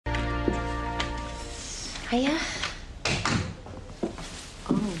Hiya.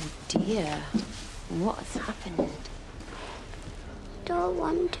 Oh, dear. What's happened? I don't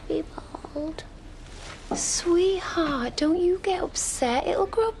want to be bald. Sweetheart, don't you get upset. It'll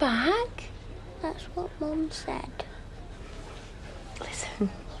grow back. That's what Mum said. Listen,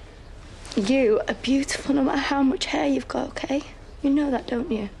 you are beautiful no matter how much hair you've got, OK? You know that, don't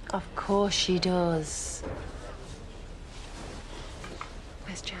you? Of course she does.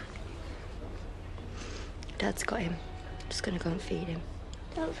 Where's Jack? Dad's got him. I'm just going to go and feed him.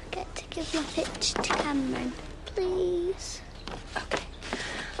 Don't forget to give my picture to Cameron, please. OK.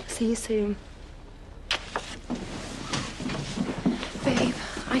 I'll see you soon. Babe,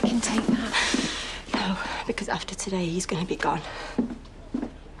 I can take that. No, because after today, he's going to be gone.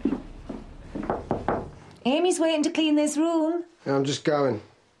 Amy's waiting to clean this room. Yeah, I'm just going.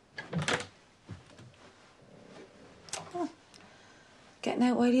 Oh. Getting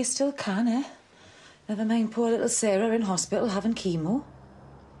out while you still can, eh? Never mind poor little Sarah in hospital having chemo.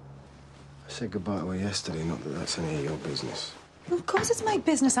 I said goodbye to her yesterday, not that that's any of your business. Well, of course it's my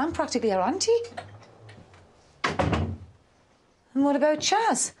business. I'm practically her auntie. And what about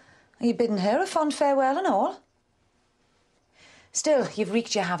Chaz? Are you bidding her a fond farewell and all? Still, you've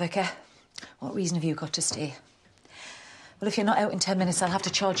wreaked your havoc, eh? What reason have you got to stay? Well, if you're not out in 10 minutes, I'll have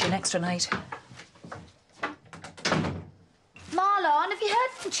to charge you an extra night. Marlon, have you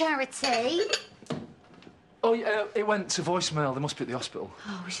heard from Charity? Oh, yeah, it went to voicemail. They must be at the hospital.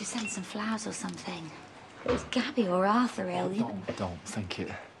 Oh, we should send some flowers or something. It was Gabby or Arthur ill. Don't think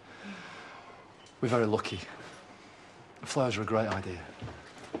it. We're very lucky. Flowers are a great idea.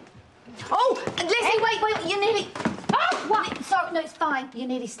 Oh, Lizzie, wait, you nearly... Oh, what? Sorry, no, it's fine. You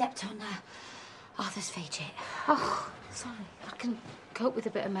nearly stepped on Arthur's fidget. Oh, sorry. I can cope with a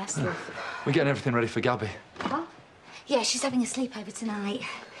bit of mess, love. We're getting everything ready for Gabby. Huh? Yeah, she's having a sleepover tonight.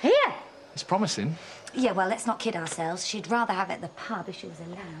 Here? It's promising. Yeah, well, let's not kid ourselves. She'd rather have it at the pub if she was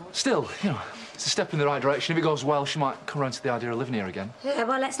allowed. Still, you know, it's a step in the right direction. If it goes well, she might come round to the idea of living here again. Yeah,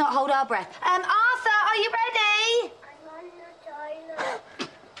 well, let's not hold our breath. Arthur, are you ready? I'm on the toilet.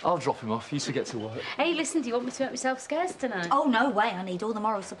 I'll drop him off. You two get to work. Hey, listen, do you want me to make myself scarce tonight? Oh, no way. I need all the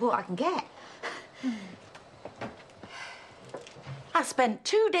moral support I can get. I spent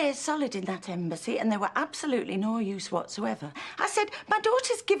 2 days solid in that embassy and they were absolutely no use whatsoever. I said, my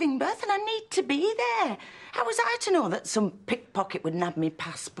daughter's giving birth and I need to be there. How was I to know that some pickpocket would nab me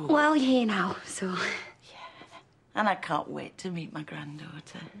passport? Well, you're here now, so... Yeah, and I can't wait to meet my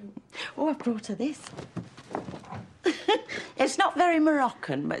granddaughter. Oh, I've brought her this. It's not very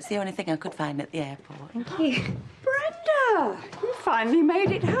Moroccan, but it's the only thing I could find at the airport. Thank you. Brenda, you finally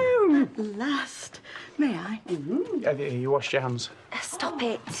made it home. At last. May I? Mm-hmm. Have you washed your hands? Stop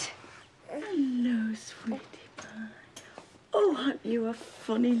it. Hello, sweetie pie. Oh, aren't you a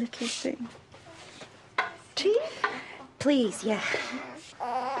funny little thing? Tea? Please, yeah.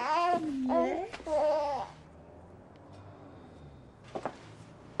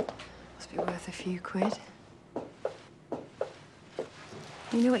 Must be worth a few quid.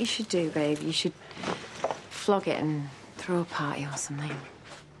 You know what you should do, babe? You should flog it and throw a party or something.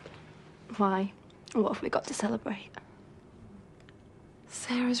 Why? What have we got to celebrate?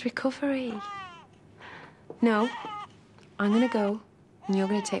 Sarah's recovery. No, I'm gonna go, and you're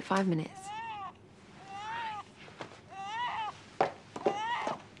gonna take 5 minutes.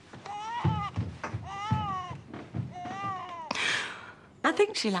 I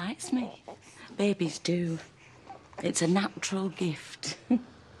think she likes me. Babies do. It's a natural gift. Oh,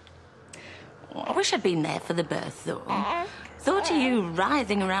 I wish I'd been there for the birth, though. Thought of you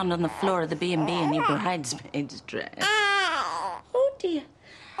writhing around on the floor of the B&B in your bridesmaid's dress. Oh, dear.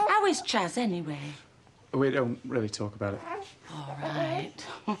 How is Chaz, anyway? We don't really talk about it. All right.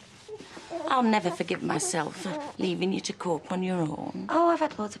 I'll never forgive myself for leaving you to cope on your own. Oh, I've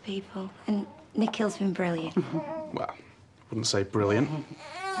had loads of people, and Nikhil's been brilliant. Well, wouldn't say brilliant.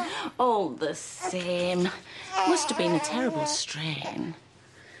 All the same. Must have been a terrible strain.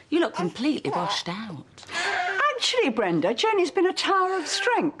 You look completely washed out. Actually, Brenda, Jenny's been a tower of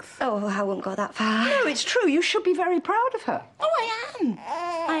strength. Oh, I won't go that far. No, it's true. You should be very proud of her. Oh,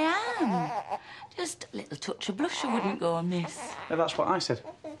 I am. Just a little touch of blush wouldn't go amiss. Yeah, that's what I said.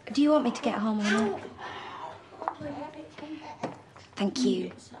 Do you want me to get home or not? Thank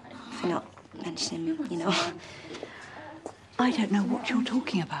you for not mentioning, you know. I don't know what you're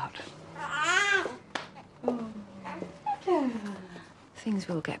talking about. Things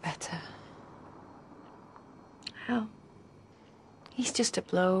will get better. How? He's just a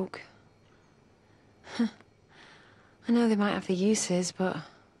bloke. I know they might have the uses, but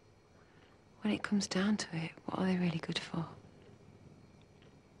when it comes down to it, what are they really good for?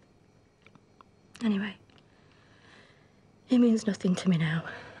 Anyway, It means nothing to me now.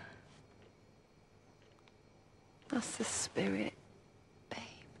 That's the spirit, babe.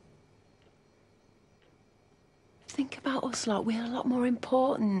 Think about us lot. We're a lot more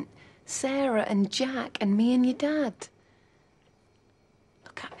important. Sarah and Jack and me and your dad.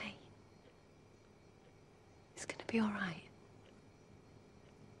 Look at me. It's gonna be all right.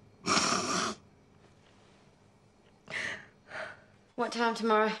 What time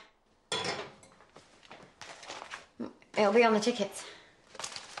tomorrow? It'll be on the tickets.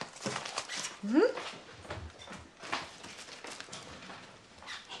 Hmm?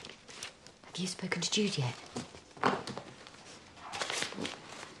 Have you spoken to Jude yet?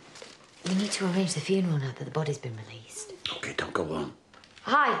 We need to arrange the funeral now that the body's been released. OK, don't go on.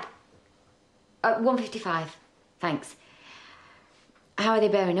 Hi. 1:55. Thanks. How are they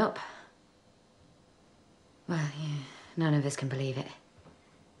bearing up? Well, yeah, none of us can believe it.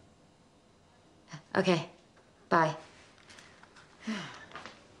 OK, bye.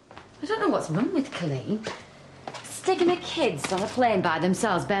 I don't know what's wrong with Colleen. Sticking her kids on a plane by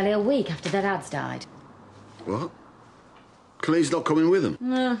themselves barely a week after their dad's died. What? Colleen's not coming with them?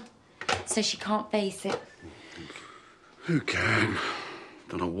 No. So she can't face it. Who can?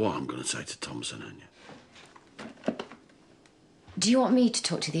 Don't know what I'm going to say to Thompson, Anya. Do you want me to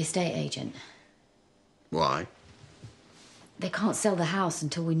talk to the estate agent? Why? They can't sell the house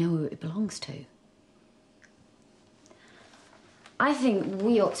until we know who it belongs to. I think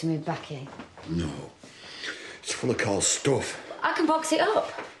we ought to move back here. No. It's full of Carl's stuff. I can box it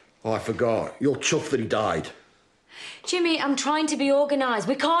up. Oh, I forgot. You're chuffed that he died. Jimmy, I'm trying to be organised.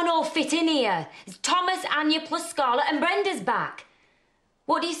 We can't all fit in here. It's Thomas, Anya, plus Scarlett, and Brenda's back.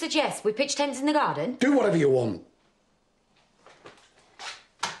 What do you suggest? We pitch tents in the garden? Do whatever you want.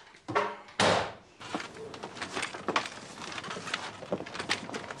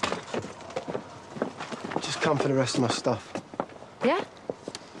 Just come for the rest of my stuff. Yeah?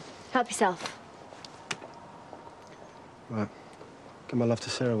 Help yourself. Right. Give my love to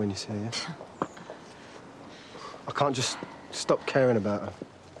Sarah when you see her, yeah? I can't just stop caring about her.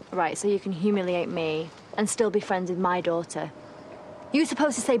 Right, so you can humiliate me and still be friends with my daughter. You were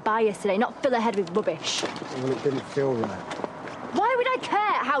supposed to say bye yesterday, not fill her head with rubbish. Well, it didn't feel right. Why would I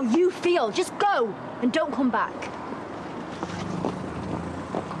care how you feel? Just go and don't come back.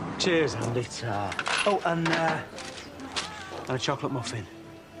 Cheers, Andy. Oh, and a chocolate muffin.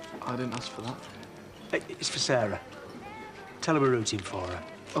 I didn't ask for that. It's for Sarah. Tell her we're rooting for her.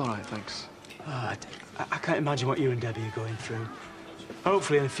 All right, thanks. Oh, I can't imagine what you and Debbie are going through.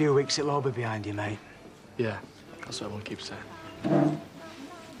 Hopefully in a few weeks it'll all be behind you, mate. Yeah, that's what everyone keeps saying.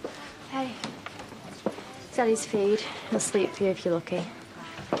 Hey. Sally's feed. He'll sleep for you if you're lucky.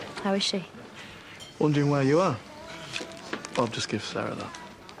 How is she? Wondering where you are? I'll just give Sarah that.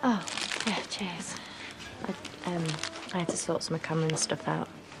 Oh, yeah, cheers. I had to sort some of Cameron's stuff out.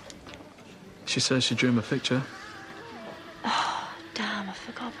 She says she drew him a picture. Oh, damn, I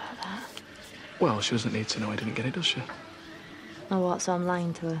forgot about that. Well, she doesn't need to know I didn't get it, does she? Oh, what, so I'm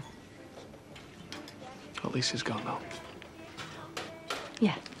lying to her? At least he's gone now.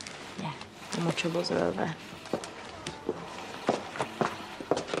 Yeah, yeah. All my troubles are over.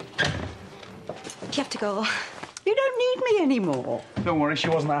 Do you have to go? You don't need me anymore. Don't worry, she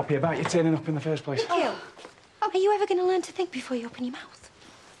wasn't happy about you turning up in the first place. Thank you. Are you ever going to learn to think before you open your mouth?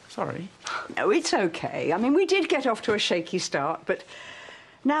 Sorry. No, it's okay. I mean, we did get off to a shaky start, but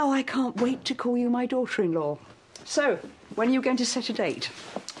now I can't wait to call you my daughter-in-law. So, when are you going to set a date?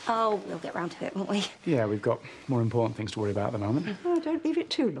 Oh, we'll get round to it, won't we? Yeah, we've got more important things to worry about at the moment. Oh, don't leave it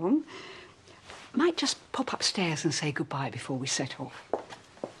too long. Might just pop upstairs and say goodbye before we set off.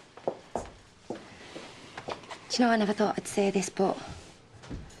 Do you know, I never thought I'd say this, but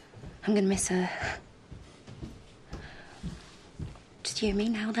I'm going to miss her. Just you and me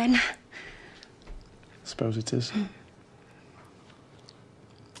now, then. Suppose it is.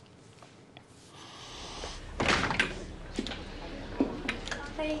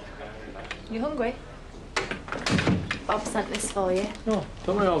 Hey, you hungry? Bob sent this for you. Oh,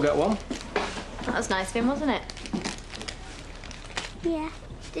 don't we all get one? That was nice of him, wasn't it? Yeah.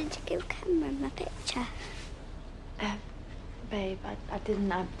 Did you give Cameron my picture? Babe, I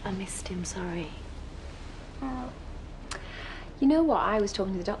didn't. I missed him, sorry. Oh. You know what? I was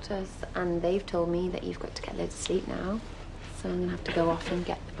talking to the doctors, and they've told me that you've got to get loads of sleep now. So I'm gonna have to go off and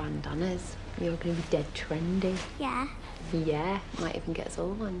get the bandanas. You're gonna be dead trendy. Yeah. Yeah, might even get us all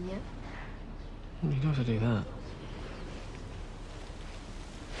one, yeah? You don't have to do that.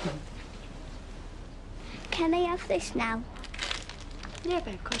 Can I have this now? Yeah,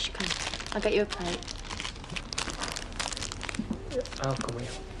 babe, of course you can. I'll get you a plate. I'll come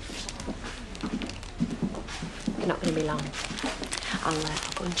with you. Good not going to be long. I'll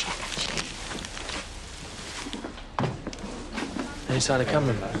go and check, actually. Any sign of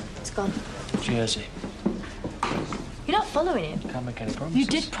Cameron back? It's gone. Jersey. You're not following him. Can't make any promises. You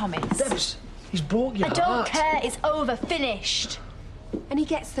did promise. Debs, he's broke your I don't heart. care. It's over. Finished. And he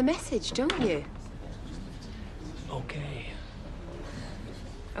gets the message, don't you? Okay.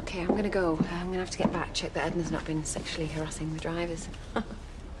 OK, I'm going to go. I'm going to have to get back, check that Edna's not been sexually harassing the drivers.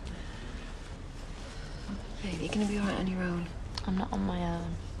 Babe, you're going to be all right on your own. I'm not on my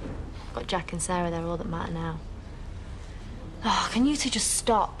own. I've got Jack and Sarah. They're all that matter now. Oh, can you two just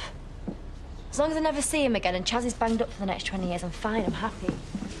stop? As long as I never see him again and Chaz is banged up for the next 20 years, I'm fine. I'm happy.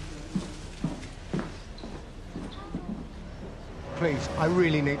 Please, I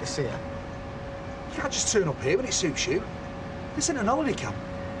really need to see her. You can't just turn up here when it suits you. This isn't an holiday camp.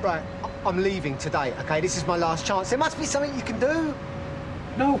 Right, I'm leaving today, OK? This is my last chance. There must be something you can do.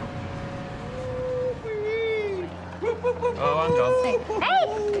 No. Oh, hang on. Hey,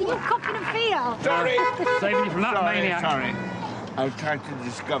 are you cocking a feel? Sorry. Saving you from that maniac. Sorry. I was trying to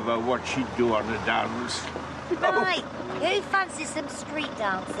discover what she'd do on the downs. Right, who fancies some street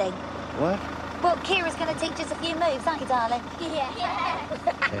dancing? What? Well, Kira's going to teach us a few moves, aren't you, darling?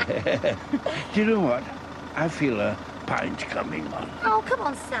 Yeah. Do you know what? I feel a pint coming on. Oh, come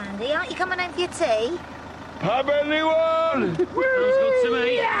on, Sandy. Aren't you coming home for your tea? Pub anyone? Sounds good to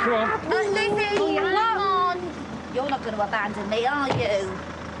me. Yeah. Come on. Lizzie, come on. You're not going to abandon me, are you?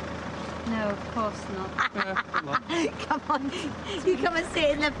 No, of course not. Come on. You come and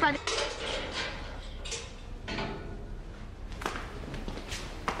sit in the front.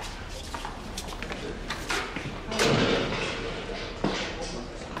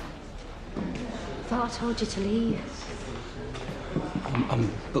 I thought I told you to leave.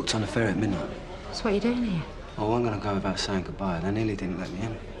 I'm booked on a ferry at midnight. So what are you doing here? Oh, I'm going to go without saying goodbye. They nearly didn't let me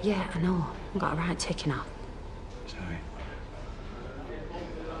in. Yeah, I know. I've got a right ticking off. Sorry.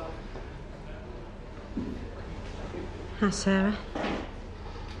 How's Sarah?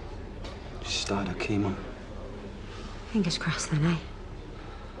 She started her chemo. Fingers crossed then, eh?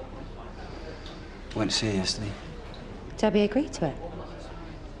 Went to see her yesterday. Debbie agreed to it?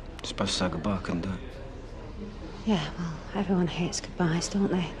 Supposed to say goodbye, couldn't do it. Yeah, well, everyone hates goodbyes,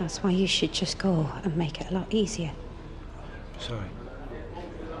 don't they? That's why you should just go and make it a lot easier. Sorry.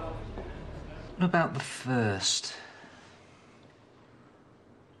 What about the first?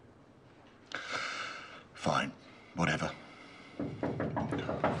 Fine. Whatever.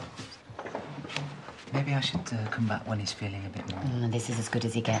 Maybe I should come back when he's feeling a bit more. This is as good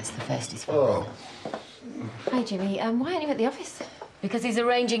as he gets. The first is fine. Oh. Hi, Jimmy. Why aren't you at the office? Because he's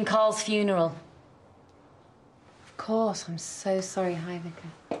arranging Carl's funeral. Of course. I'm so sorry. Hi,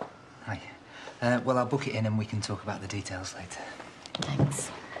 Vicar. Hi. Well, I'll book it in and we can talk about the details later.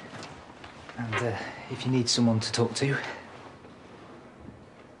 Thanks. And if you need someone to talk to...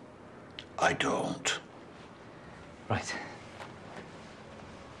 I don't. Right.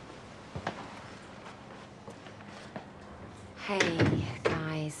 Hey,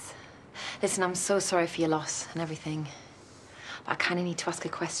 guys. Listen, I'm so sorry for your loss and everything. But I kind of need to ask a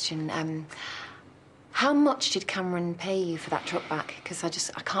question. How much did Cameron pay you for that truck back? Because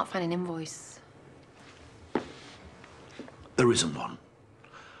I can't find an invoice. There isn't one.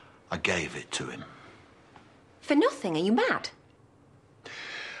 I gave it to him. For nothing? Are you mad?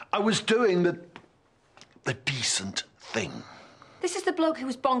 I was doing the decent thing. This is the bloke who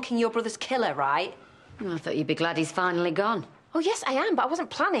was bonking your brother's killer, right? I thought you'd be glad he's finally gone. Oh, yes, I am, but I wasn't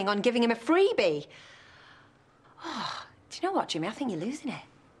planning on giving him a freebie. Oh, do you know what, Jimmy? I think you're losing it.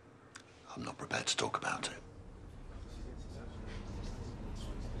 I'm not prepared to talk about it.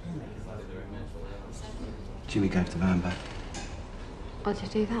 Jimmy gave the van back. What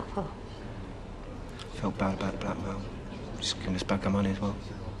did you do that for? Felt bad about the blackmail. Just giving us back our money as well.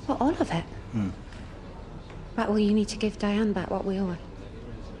 What, all of it? Right, well, you need to give Diane back what we owe her.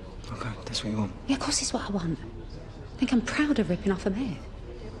 OK, that's what you want. Yeah, of course it's what I want. I think I'm proud of ripping off a mate.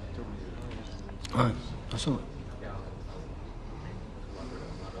 All right, I saw it.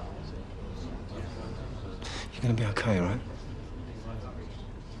 You're going to be OK, right?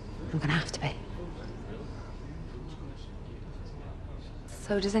 I'm going to have to be.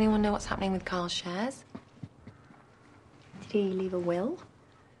 So does anyone know what's happening with Carl's shares? Did he leave a will?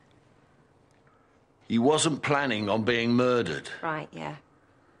 He wasn't planning on being murdered. Right, yeah.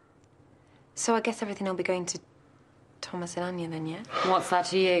 So I guess everything will be going to Thomas and Anya then, yeah? What's that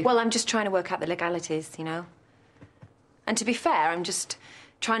to you? Well, I'm just trying to work out the legalities, you know? And to be fair, I'm just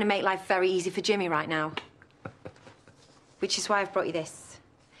trying to make life very easy for Jimmy right now. Which is why I've brought you this.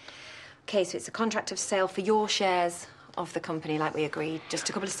 OK, so it's a contract of sale for your shares of the company like we agreed. Just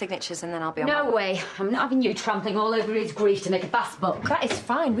a couple of signatures and then I'll be on No my... way. I'm not having you trampling all over his grief to make a fast buck. That is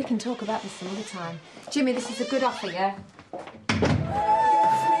fine. We can talk about this some other time. Jimmy, this is a good offer, yeah?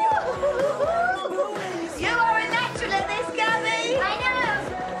 You are a natural at this, Gabby. I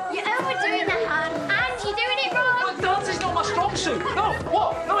know. You're overdoing it, hon. And you're doing it wrong. But dancing's not my strong suit. No,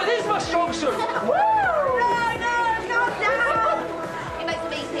 what? No, it is my strong suit. Woo! No, calm down. He makes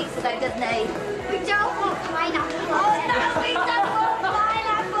meat pizza, though, doesn't he? We don't want pineapple. Oh, no, we don't want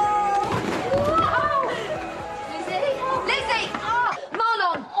pineapple. Whoa! Lizzie? Lizzie! Oh,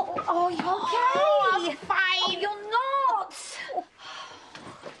 Marlon! Oh, you okay? Oh, I'm fine. You're not.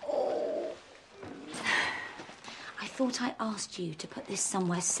 I thought I asked you to put this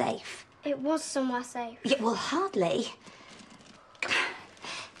somewhere safe. It was somewhere safe. Yeah, well, hardly.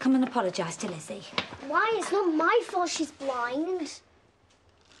 Come and apologise to Lizzie. Why? It's not my fault she's blind.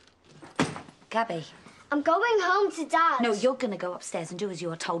 Gabby. I'm going home to Dad. No, you're going to go upstairs and do as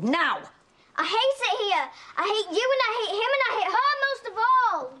you are told now. I hate it here. I hate you and I hate him and I hate her most of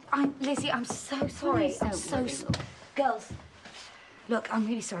all. Lizzie, I'm so sorry. I'm so sorry. Girls, look, I'm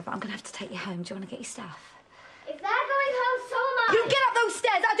really sorry, but I'm going to have to take you home. Do you want to get your stuff? If they're going home, so am I. You get up those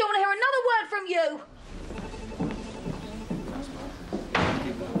stairs. I don't want to hear another word from you.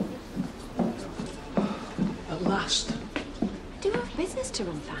 At last. I do have business to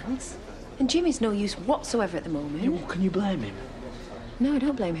run, thanks. And Jimmy's no use whatsoever at the moment. Yeah, well, can you blame him? No, I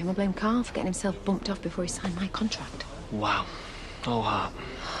don't blame him. I blame Carl for getting himself bumped off before he signed my contract. Wow. All heart.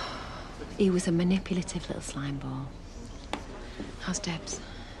 He was a manipulative little slime ball. How's Debs?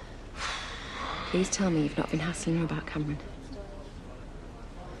 Please tell me you've not been hassling her about Cameron.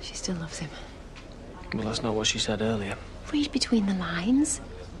 She still loves him. Well, that's not what she said earlier. Read between the lines.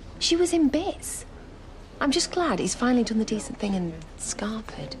 She was in bits. I'm just glad he's finally done the decent thing and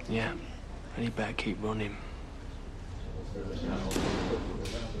scarpered. Yeah. And he better keep running.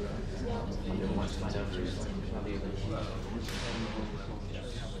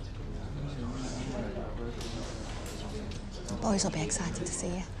 Boys will be excited to see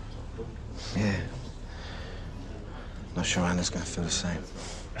you. Yeah. Not sure Anna's going to feel the same.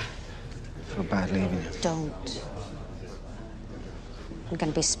 I feel bad leaving you. Don't. I'm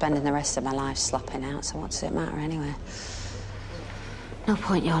going to be spending the rest of my life slopping out, so what does it matter anyway? No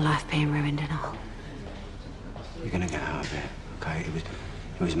point your life being ruined and all. You're going to get out of it, OK?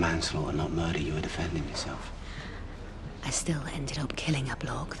 It was manslaughter, not murder. You were defending yourself. I still ended up killing a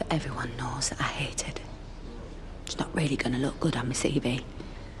bloke that everyone knows that I hated. It's not really going to look good on my CV.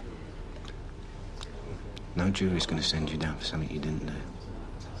 No jury's going to send you down for something you didn't do.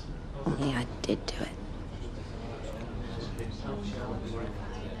 Only I did do it.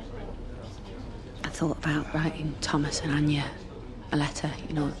 I thought about writing Thomas and Anya a letter,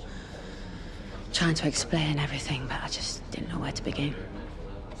 you know, trying to explain everything, but I just didn't know where to begin.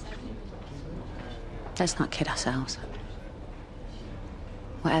 Let's not kid ourselves.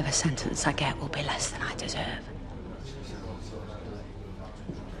 Whatever sentence I get will be less than I deserve.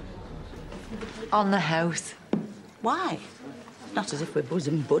 On the house. Why? Not as if we're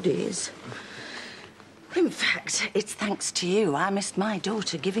bosom buddies. In fact, it's thanks to you I missed my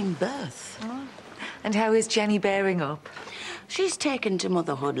daughter giving birth. Oh. And how is Jenny bearing up? She's taken to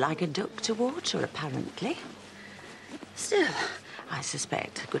motherhood like a duck to water, apparently. Still, I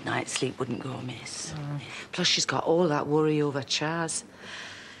suspect a good night's sleep wouldn't go amiss. Plus, she's got all that worry over Chaz.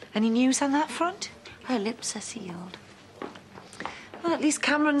 Any news on that front? Her lips are sealed. Well, at least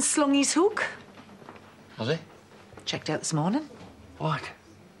Cameron's slung his hook. Has he? Checked out this morning. What?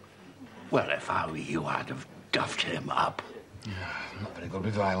 Well, if I were you, I'd have duffed him up. Yeah, I'm not very good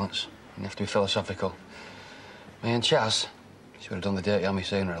with violence. You have to be philosophical. Me and Chaz, she would have done the dirty on me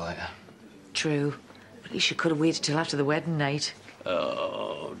sooner or later. True. But at least she could have waited till after the wedding night.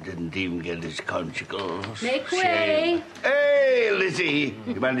 Oh, didn't even get his conjugals. Make Shame. way. Hey, Lizzie,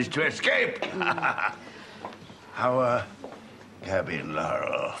 you managed to escape. How, Gabby and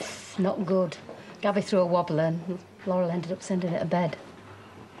Laurel? Not good. Gabby threw a wobbler and Laurel ended up sending it to bed.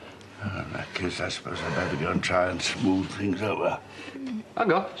 Oh, in that case, I suppose I'd better go and try and smooth things over. I'll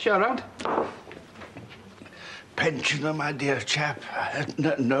go. Show around. Pensioner, my dear chap.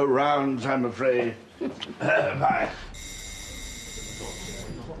 No rounds, I'm afraid. Bye.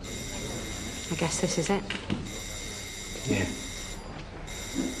 I guess this is it. Yeah.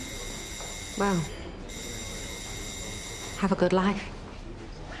 Well, have a good life.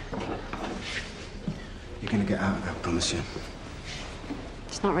 You're going to get out, I promise you.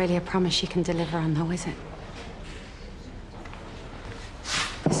 It's not really a promise you can deliver on, though, is it?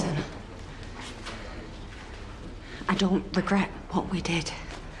 Listen, I don't regret what we did.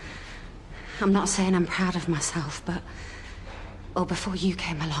 I'm not saying I'm proud of myself, but... Oh, before you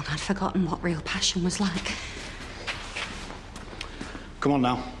came along, I'd forgotten what real passion was like. Come on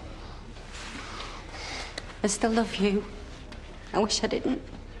now. I still love you. I wish I didn't.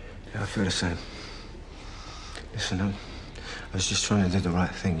 Yeah, I feel the same. Listen, I was just trying to do the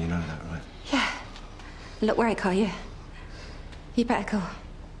right thing, you know that, right? Yeah. Look where it got you. You better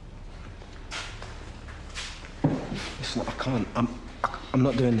go. Listen, I can't. I'm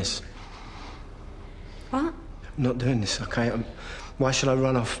not doing this. What? I'm not doing this, okay? Why should I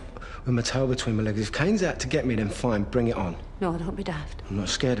run off with my tail between my legs? If Kane's out to get me, then fine, bring it on. No, don't be daft. I'm not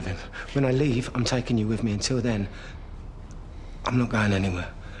scared of him. When I leave, I'm taking you with me. Until then, I'm not going anywhere.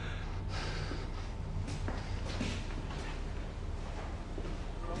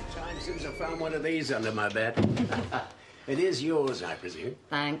 Time since I found one of these under my bed. It is yours, I presume.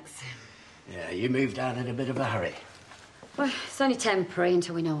 Thanks. Yeah, you moved out in a bit of a hurry. Well, it's only temporary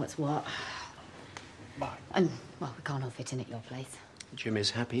until we know what's what. Bye. And, well, we can't all fit in at your place. Jimmy's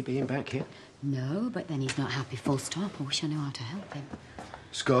happy being back here? No, but then he's not happy full stop. I wish I knew how to help him.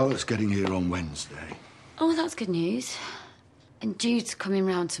 Scarlett's getting here on Wednesday. Oh, that's good news. And Jude's coming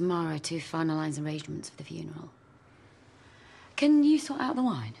round tomorrow to finalise arrangements for the funeral. Can you sort out the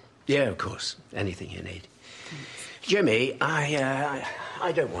wine? Yeah, of course. Anything you need. Jimmy, I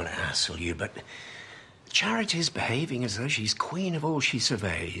don't want to hassle you, but Charity's behaving as though she's queen of all she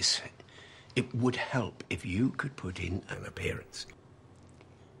surveys. It would help if you could put in an appearance.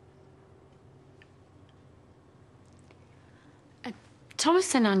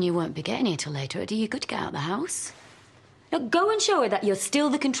 Thomas and Anya won't be getting here till later. Do you good to get out of the house? Look, go and show her that you're still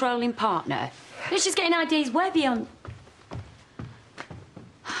the controlling partner. She's getting ideas way beyond...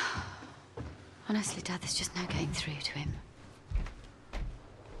 Honestly, Dad, there's just no getting through to him.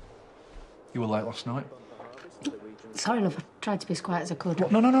 You were late last night? Sorry, love. I tried to be as quiet as I could.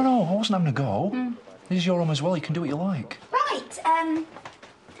 What? No. I wasn't having a go. This is your room as well. You can do what you like. Right,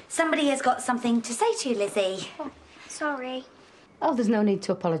 somebody has got something to say to you, Lizzie. Sorry. Oh, there's no need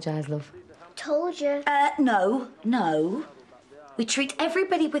to apologise, love. Told you. No. We treat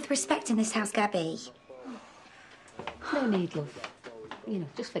everybody with respect in this house, Gabby. No need, love. You know,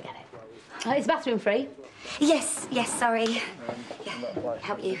 just forget it. Is the bathroom free? Yes, sorry. Yeah,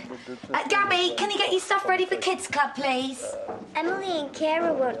 help you. Gabby, can you get your stuff ready for Kids Club, please? Emily and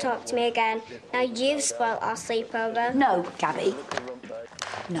Kira won't talk to me again. Now you've spoilt our sleepover. No, Gabby.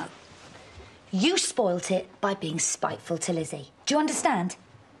 No. You spoilt it by being spiteful to Lizzie. Do you understand?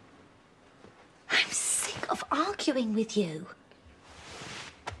 I'm sick of arguing with you.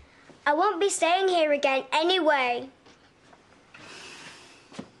 I won't be staying here again anyway.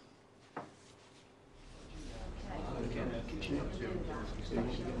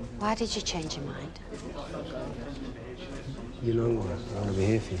 Why did you change your mind? You know what? I want to be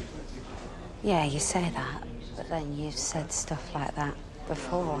here for you. Yeah, you say that, but then you've said stuff like that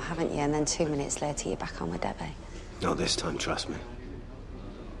before, haven't you? And then 2 minutes later, you're back on with Debbie. Not this time, trust me.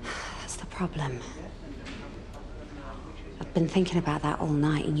 That's the problem. I've been thinking about that all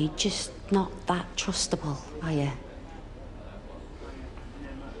night, and you're just not that trustable, are you?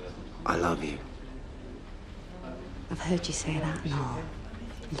 I love you. I've heard you say that,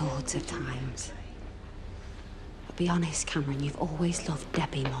 loads of times. But be honest, Cameron, you've always loved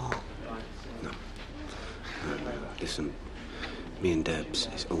Debbie more. No. Listen, me and Debs,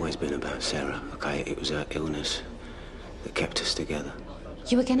 it's always been about Sarah, okay? It was her illness that kept us together.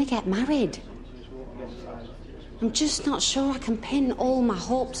 You were going to get married. I'm just not sure I can pin all my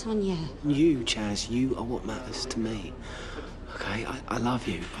hopes on you. You, Chaz, you are what matters to me. Okay? I love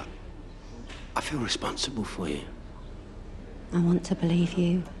you, but I feel responsible for you. I want to believe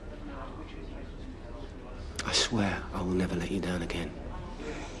you. I swear I will never let you down again.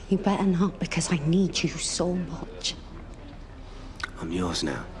 You better not, because I need you so much. I'm yours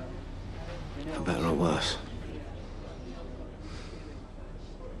now. For better or worse.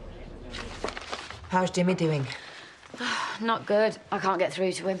 How's Jimmy doing? Not good. I can't get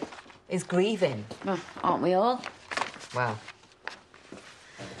through to him. He's grieving. Well, aren't we all? Well.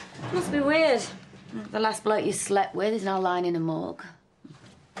 Must be weird. The last bloke you slept with is now lying in a morgue.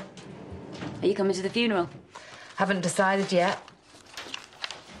 Are you coming to the funeral? Haven't decided yet.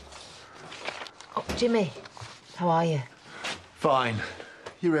 Oh, Jimmy, how are you? Fine.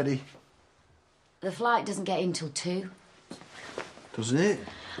 You ready? The flight doesn't get in till 2. Doesn't it?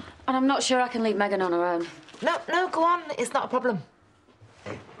 And I'm not sure I can leave Megan on her own. No, go on. It's not a problem.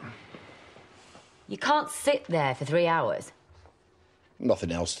 You can't sit there for 3 hours.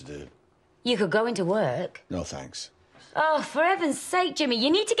 Nothing else to do. You could go into work. No, thanks. Oh, for heaven's sake, Jimmy,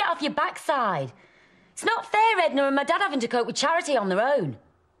 you need to get off your backside. It's not fair, Edna and my dad having to cope with Charity on their own.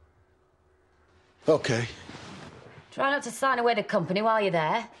 OK. Try not to sign away the company while you're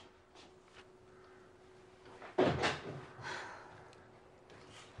there.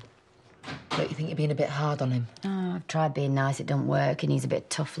 Don't you think you're being a bit hard on him? Oh, I've tried being nice, it don't work. He needs a bit of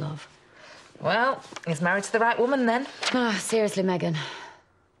tough love. Well, he's married to the right woman then. Ah, seriously, Megan.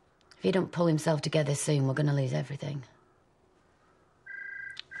 If he don't pull himself together soon, we're going to lose everything.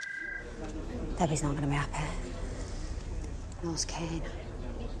 Debbie's not going to be happy. Nor's keen.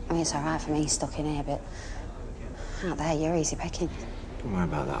 I mean, it's all right for me stuck in here, but out there, you're easy picking. Don't worry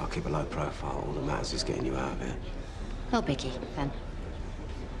about that. I'll keep a low profile. All that matters is getting you out of here. No biggie, then.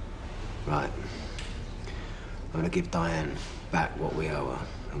 Right. I'm going to give Diane back what we owe her,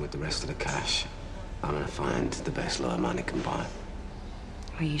 and with the rest of the cash, I'm going to find the best lawyer money can buy.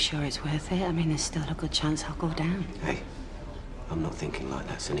 Are you sure it's worth it? I mean, there's still a good chance I'll go down. Hey, I'm not thinking like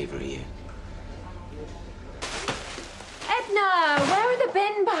that, so neither are you. Edna, where are the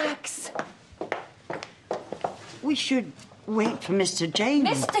bin bags? We should wait for Mr. James.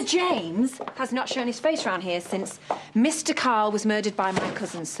 Mr. James has not shown his face around here since Mr. Carl was murdered by my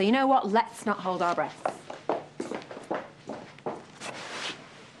cousins. So you know what? Let's not hold our breath.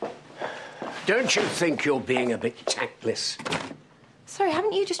 Don't you think you're being a bit tactless? Sorry,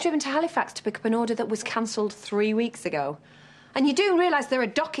 haven't you just driven to Halifax to pick up an order that was cancelled 3 weeks ago? And you do realise there are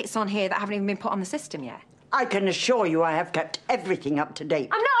dockets on here that haven't even been put on the system yet? I can assure you I have kept everything up to date.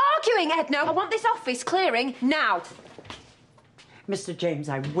 I'm not arguing, Edna. I want this office clearing now. Mr. James,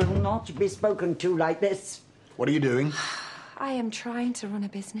 I will not be spoken to like this. What are you doing? I am trying to run a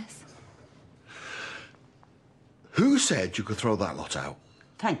business. Who said you could throw that lot out?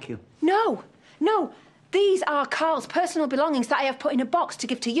 Thank you. No, no. These are Carl's personal belongings that I have put in a box to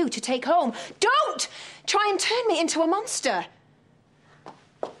give to you to take home. Don't try and turn me into a monster.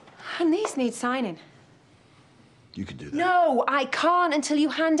 And these need signing. You can do that. No, I can't until you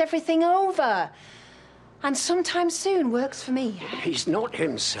hand everything over. And sometime soon works for me. He's not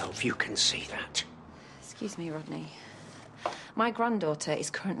himself, you can see that. Excuse me, Rodney. My granddaughter is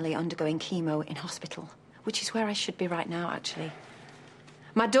currently undergoing chemo in hospital, which is where I should be right now, actually.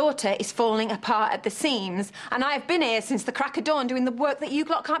 My daughter is falling apart at the seams, and I've been here since the crack of dawn doing the work that you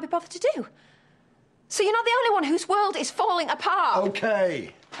lot can't be bothered to do. So you're not the only one whose world is falling apart.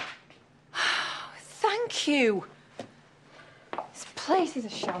 OK. Thank you. This place is a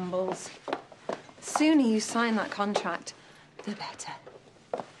shambles. The sooner you sign that contract, the better.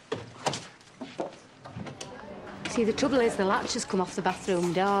 See, the trouble is the latch has come off the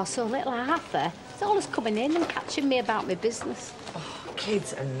bathroom door, so little Arthur is always coming in and catching me about my business. Oh,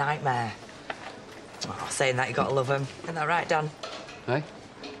 kids are a nightmare. Oh, saying that, you gotta love them. Isn't that right, Dan? Hey?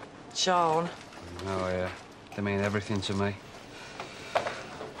 Sean? Oh, yeah. They mean everything to me.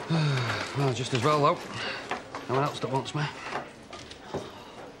 Well, just as well, though. No one else that wants me. You're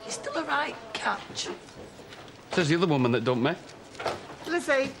still a right catch. Says the other woman that dumped me.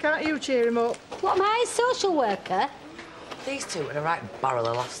 Lizzie, can't you cheer him up? What, am I a social worker? These two were a right barrel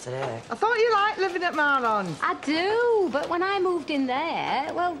of laughs today. I thought you liked living at Marlon. I do, but when I moved in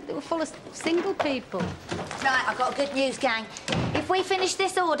there, well, they were full of single people. Right, I've got good news, gang. If we finish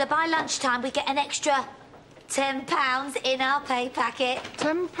this order by lunchtime, we get an extra £10 in our pay packet.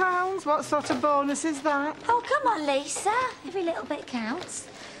 £10? What sort of bonus is that? Oh, come on, Lisa. Every little bit counts.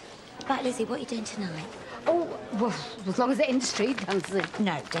 Right, Lizzie, what are you doing tonight? Oh, well, as long as they're in the street dancing.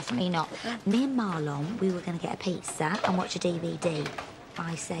 No, definitely not. Me and Marlon, we were going to get a pizza and watch a DVD.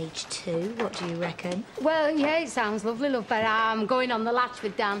 Ice Age 2, what do you reckon? Well, yeah, it sounds lovely, love, but I'm going on the latch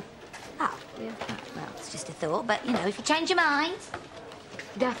with Dan. Oh, yeah. Well, it's just a thought, but, you know, if you change your mind...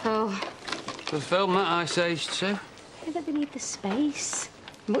 Defo. Good film, that Ice Age 2. Yeah, but they need the space.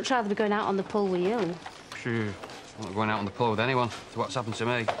 I'd much rather be going out on the pull with you. Sure. I'm not going out on the pull with anyone. It's what's happened to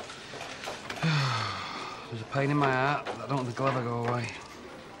me. There's a pain in my heart that I don't think will ever go away.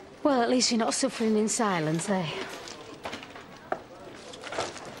 Well, at least you're not suffering in silence, eh?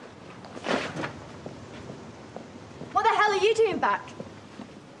 What the hell are you doing back?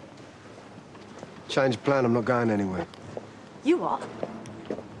 Change plan, I'm not going anywhere. You what?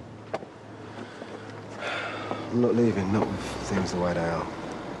 I'm not leaving, not with things the way they are.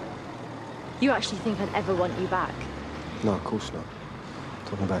 You actually think I'd ever want you back? No, of course not.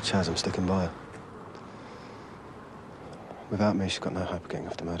 Talking about Chaz, I'm sticking by her. Without me, she's got no hope of getting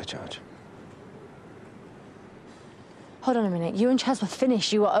off the murder charge. Hold on a minute. You and Chaz were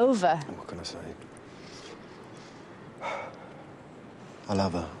finished. You were over. What can I say? I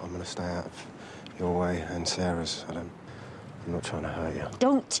love her. I'm going to stay out of your way and Sarah's. I'm not trying to hurt you.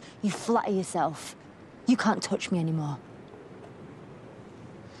 Don't you flatter yourself. You can't touch me anymore.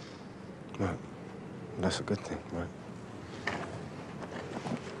 Right. That's a good thing, right?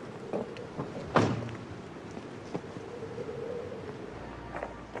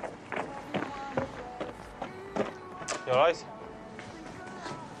 You all right?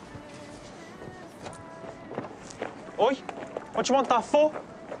 Oi, what do you want that for?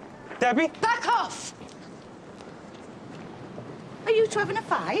 Debbie? Back off! Are you two having a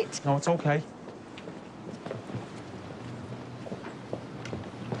fight? No, it's okay.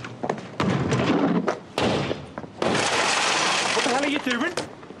 What the hell are you doing?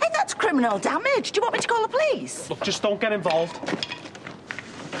 Hey, that's criminal damage. Do you want me to call the police? Look, just don't get involved.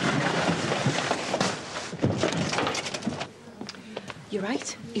 You're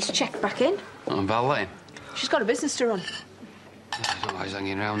right. He's checked back in. I'm valeting. She's got a business to run. I don't know why he's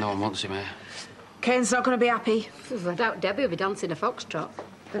hanging around. No one wants him here. Kane's not going to be happy. I doubt Debbie will be dancing a foxtrot.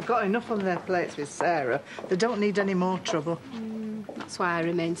 They've got enough on their plates with Sarah. They don't need any more trouble. That's why I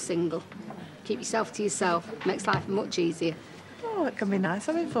remain single. Keep yourself to yourself. Makes life much easier. Oh, it can be nice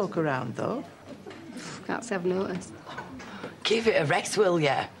having folk around, though. Can't say I've noticed. Give it a rest, will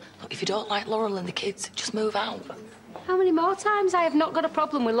ya? Look, if you don't like Laurel and the kids, just move out. How many more times I have not got a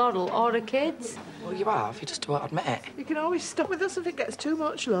problem with Laurel or her kids? Well, you have. You just won't admit it. You can always stop with us if it gets too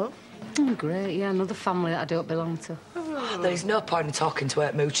much, love. Oh, great, yeah, another family that I don't belong to. There's no point in talking to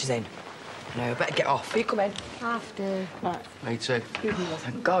her mooches in. No, better get off. You come in. After. Right. Me too.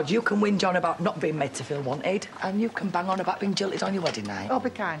 Thank God, you can whinge on about not being made to feel wanted, and you can bang on about being jilted on your wedding night. Oh, be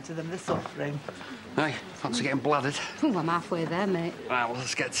kind to them. They're suffering. Hey, fancy getting bladdered? Oh, I'm halfway there, mate. Right, well,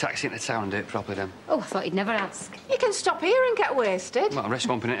 let's get a taxi into town and do it properly then. Oh, I thought you'd never ask. You can stop here and get wasted. Well, risk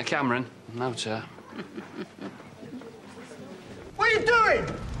bumping into Cameron. No, sir. What are you doing?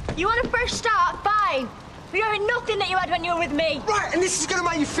 You want a fresh start? Fine. But you're having nothing that you had when you were with me. Right, and this is going to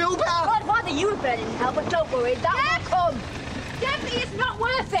make you feel better? I'd rather you were burning in hell, but don't worry, that will come. Debbie, it's not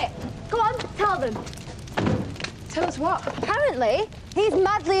worth it. Go on, tell them. Tell us what? Apparently, he's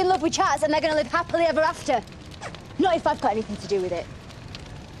madly in love with Chaz and they're going to live happily ever after. Not if I've got anything to do with it.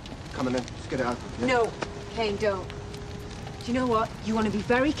 Come on then, let's get it out. No, Kane, don't. Do you know what? You want to be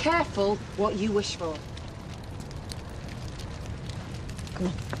very careful what you wish for. Come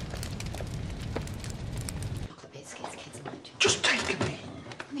on. Just take me.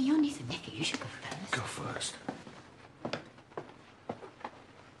 I mean, your niece and nephew, you should go first. Go first.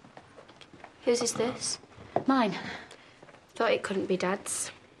 Whose is this? Mine. Thought it couldn't be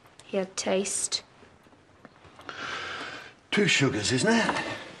Dad's. He had taste. 2 sugars, isn't it?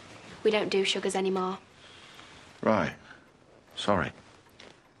 We don't do sugars anymore. Right. Sorry.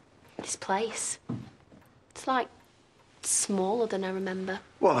 This place. It's like smaller than I remember.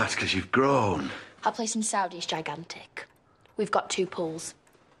 Well, that's because you've grown. Our place in Saudi is gigantic. We've got 2 pools.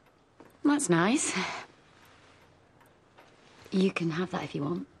 That's nice. You can have that if you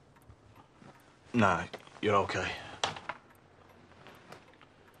want. Nah, you're okay.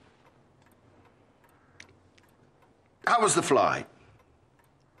 How was the flight?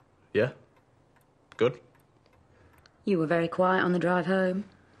 Yeah? Good? You were very quiet on the drive home.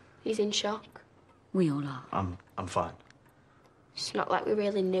 He's in shock. We all are. I'm fine. It's not like we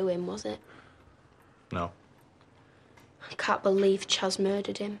really knew him, was it? No. I can't believe Chaz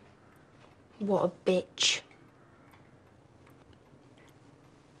murdered him. What a bitch.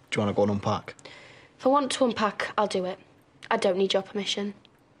 Do you want to go and unpack? If I want to unpack, I'll do it. I don't need your permission.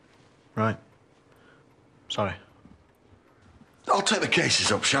 Right. Sorry. I'll take the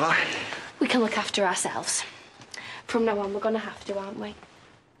cases up, shall I? We can look after ourselves. From now on, we're going to have to, aren't we?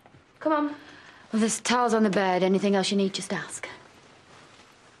 Come on. Well, there's towels on the bed. Anything else you need, just ask.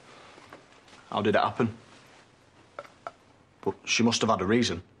 How did it happen? But she must have had a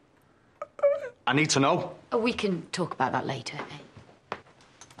reason. I need to know. Oh, we can talk about that later, eh?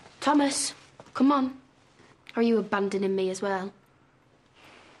 Thomas, come on. Are you abandoning me as well?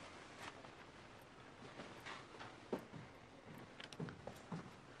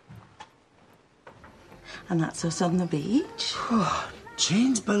 And that's us on the beach.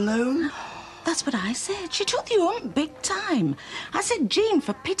 Jean's balloon? That's what I said. She took you on big time. I said, Jean,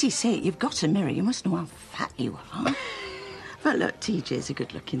 for pity's sake, you've got a mirror. You must know how fat you are. But look, TJ's a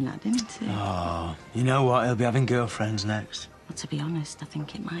good-looking lad, isn't he? Oh, you know what? He'll be having girlfriends next. Well, to be honest, I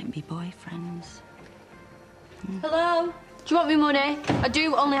think it might be boyfriends. Hello? Do you want me money? I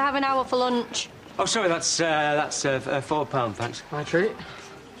do only have an hour for lunch. Oh, sorry, that's £4, thanks. Can I treat?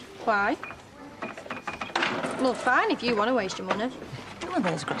 Why? Well, fine if you want to waste your money. Well,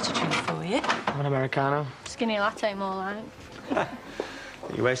 there's gratitude for you. An Americano. Skinny latte, more like.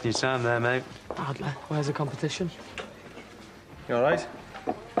 You're wasting your time there, mate. Hardly. Where's the competition? You all right?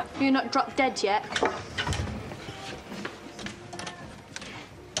 You're not dropped dead yet.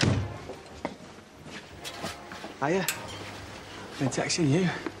 Hiya. Been texting you.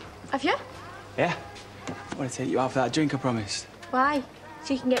 Have you? Yeah. I want to take you out for that drink I promised. Why?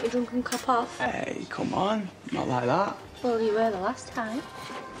 So you can get me drunk and cop off? Hey, come on. Not like that. Well, you were the last time.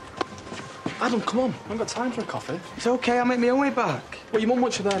 Adam, come on. I haven't got time for a coffee. It's okay, I'll make my own way back. Well, your mum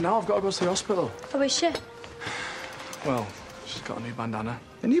wants you there now. I've got to go to the hospital. Oh, is she? Well, she's got a new bandana.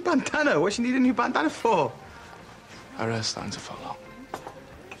 A new bandana? What she need a new bandana for? Her hair's starting to fall out.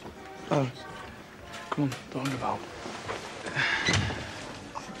 Oh. Come on, don't hang about.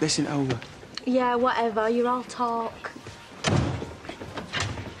 This ain't over. Yeah, whatever. You're all talk.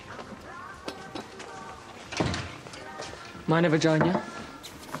 Mind if I join you?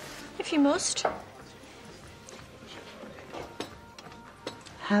 If you must.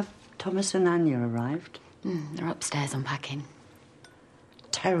 Have Thomas and Anya arrived? They're upstairs unpacking.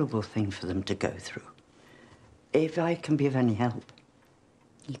 Terrible thing for them to go through. If I can be of any help.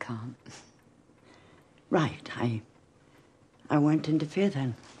 You can't. Right, I won't interfere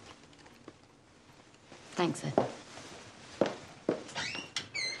then. Thanks, Ed.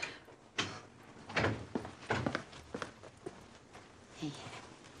 Hey,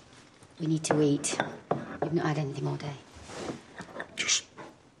 we need to eat. You've not had anything all day. Just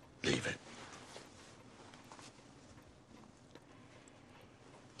leave it.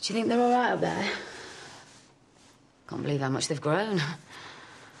 Do you think they're all right up there? Can't believe how much they've grown.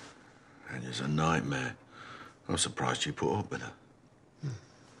 And it's a nightmare. I'm surprised you put up with her.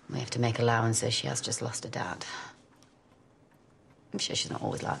 We have to make allowances. She has just lost her dad. I'm sure she's not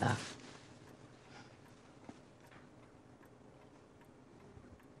always like that.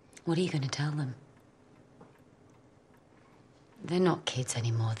 What are you going to tell them? They're not kids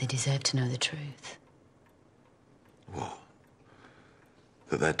anymore. They deserve to know the truth. What?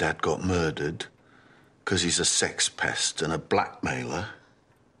 That their dad got murdered because he's a sex pest and a blackmailer?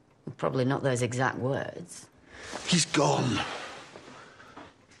 Probably not those exact words. He's gone.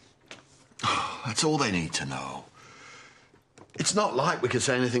 That's all they need to know. It's not like we could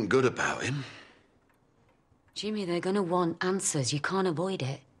say anything good about him. Jimmy, they're going to want answers. You can't avoid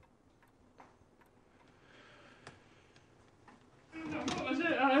it.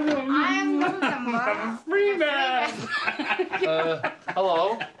 I am November. Free man!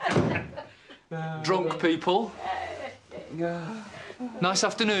 Hello. Drunk people. Nice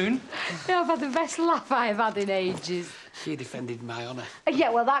afternoon. Yeah, I've had the best laugh I've had in ages. She defended my honour.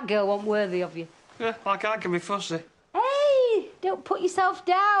 Yeah, well, that girl wasn't worthy of you. Yeah, like I can be fussy. Hey, don't put yourself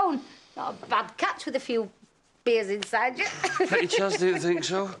down. Not a bad catch with a few beers inside you. Petty Chaz didn't think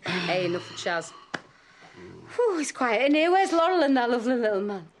so. Hey, enough of Chaz. Whew, it's quiet in here. Where's Laurel and that lovely little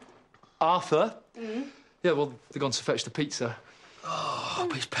man? Arthur? Yeah, well, they've gone to fetch the pizza. Oh,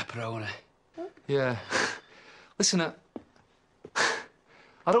 it's pepperoni. Yeah. Listen, I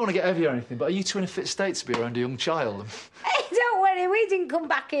don't want to get heavy or anything, but are you two in a fit state to be around a young child? Hey, don't worry, we didn't come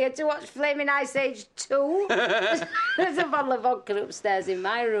back here to watch Flaming Ice Age 2. There's a bottle of vodka upstairs in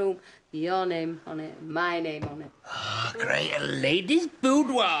my room. Your name on it, my name on it. Oh, great. A ladies'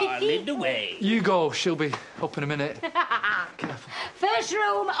 boudoir. Lead the way. You go, she'll be up in a minute. First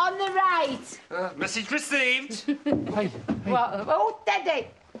room on the right. Message received. Hey. What? Oh, Teddy.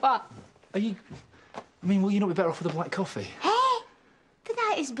 What? Are you... I mean, will you not be better off with a black coffee? Hey, the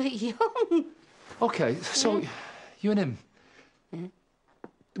night is but young. OK, so you and him...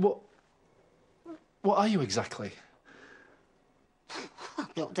 What are you exactly? I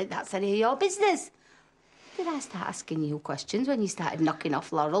don't think that's any of your business. Did I start asking you questions when you started knocking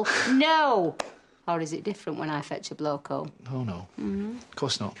off Laurel? No! Or is it different when I fetch a bloke home? Oh, no. Of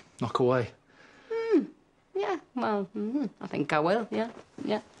course not. Knock away. Yeah, well, I think I will, yeah.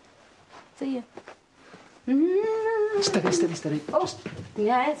 See you. Steady. Oh,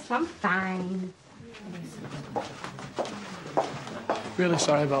 yes, I'm fine. Really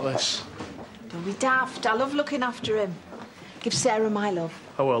sorry about this. Don't be daft. I love looking after him. Give Sarah my love.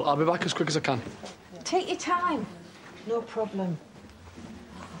 I will. I'll be back as quick as I can. Take your time. No problem.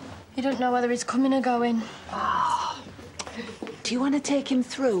 You don't know whether he's coming or going. Do you want to take him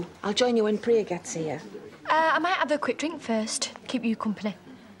through? I'll join you when Priya gets here. I might have a quick drink first. Keep you company.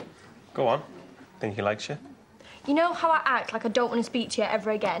 Go on. Think he likes you? You know how I act like I don't want to speak to you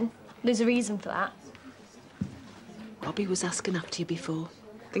ever again? There's a reason for that. Bobby was asking after you before.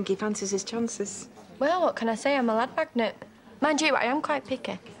 Think he fancies his chances. Well, what can I say? I'm a lad magnet. Mind you, I am quite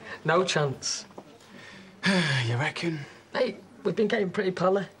picky. No chance. You reckon? Hey, we've been getting pretty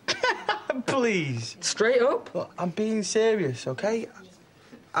pally. Please. Straight up. Look, I'm being serious, OK?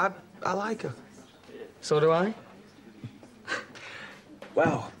 I like her. So do I.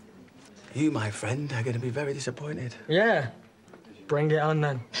 Well, you, my friend, are going to be very disappointed. Yeah. Bring it on,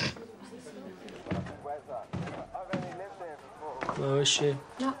 then. Oh, is she?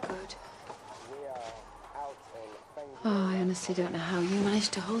 Not good. Oh, I honestly don't know how you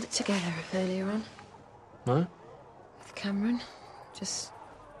managed to hold it together earlier on No? with Cameron. Just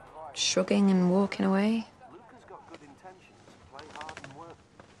shrugging and walking away.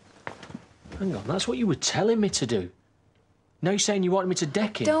 Hang on, that's what you were telling me to do. Now you're saying you wanted me to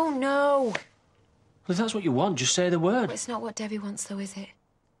deck him. Don't know. Well, if that's what you want, just say the word. Well, it's not what Debbie wants, though, is it?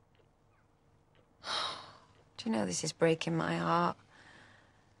 Do you know this is breaking my heart?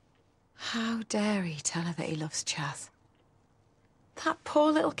 How dare he tell her that he loves Chaz? That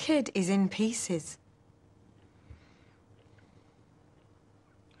poor little kid is in pieces.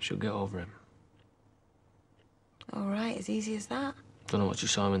 She'll get over him. All right, as easy as that. Don't know what you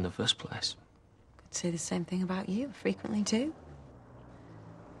saw him in the first place. Could say the same thing about you, frequently too.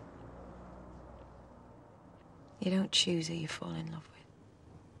 You don't choose who you fall in love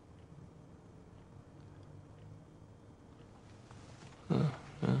with.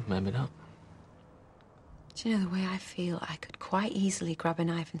 Maybe not. Do you know the way I feel? I could quite easily grab a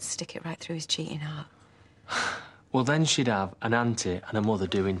knife and stick it right through his cheating heart. Well, then she'd have an auntie and a mother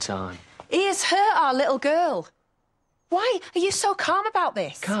doing time. He has hurt our little girl. Why are you so calm about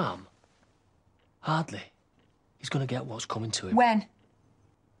this? Calm? Hardly. He's going to get what's coming to him. When?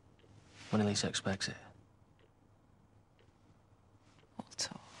 When he least expects it. We'll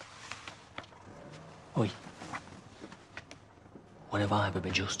talk. Oi. When have I ever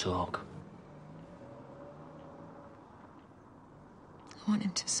been just talk? I want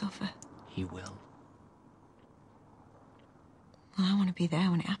him to suffer. He will. Well, I want to be there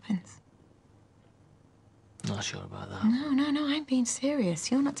when it happens. Not sure about that. No, I'm being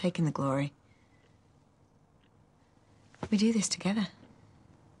serious. You're not taking the glory. We do this together.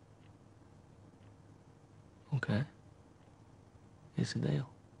 Okay. It's a deal.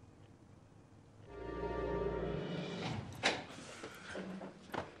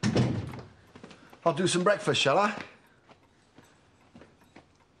 I'll do some breakfast, shall I?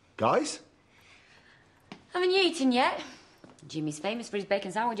 Guys? Haven't you eaten yet? Jimmy's famous for his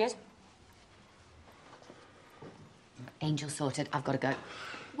bacon sandwiches. Angel sorted. I've got to go.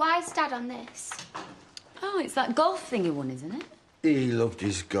 Why's Dad on this? Oh, it's that golf thing he won, isn't it? He loved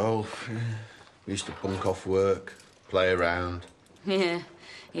his golf. We used to bunk off work, play around. Yeah,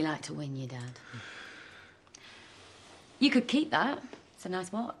 he liked to win, your Dad. You could keep that. It's a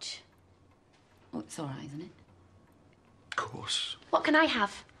nice watch. Oh, it's all right, isn't it? Of course. What can I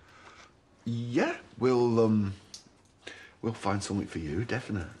have? Yeah, we'll find something for you,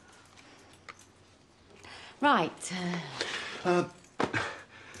 definite. Right. Can't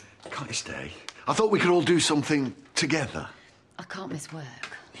you stay? I thought we could all do something together. I can't miss work.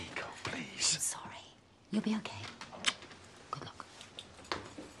 Nico, please. I'm sorry. You'll be okay. Good luck.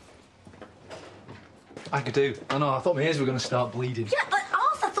 I could do. I know, I thought my ears were going to start bleeding. Yeah, but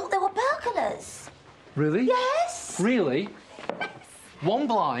Arthur thought they were burglars. Really? Yes. Really? One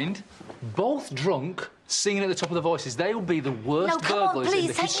blind, both drunk, singing at the top of their voices. They will be the worst No, come on, burglars in please,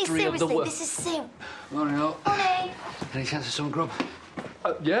 the take me history of the seriously. world. This is serious. Morning, all. Morning. Any chance of some grub?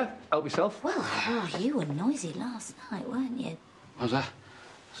 Yeah, help yourself. Well, you were noisy last night, weren't you? How's that?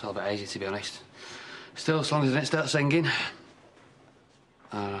 It's all a bit easy, to be honest. Still, as long as I didn't start singing.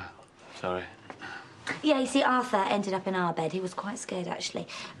 Sorry. Yeah, you see, Arthur ended up in our bed. He was quite scared, actually.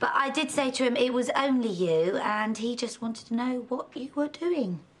 But I did say to him it was only you, and he just wanted to know what you were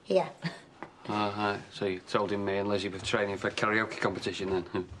doing here. Right. So you told him me and Lizzie were training for a karaoke competition,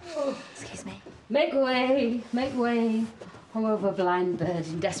 then? Oh, excuse me. Make way, make way. I'm over a blind bird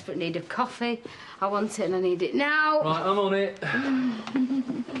in desperate need of coffee. I want it and I need it now. Right, I'm on it.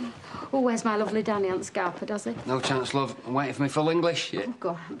 Oh, where's my lovely Danny on Scarpa, does he? No chance, love. I'm waiting for me full English. Yeah. Oh,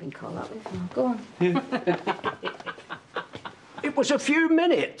 God, I haven't been called that before. Go on. It was a few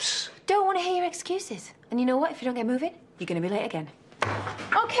minutes. Don't want to hear your excuses. And you know what? If you don't get moving, you're going to be late again.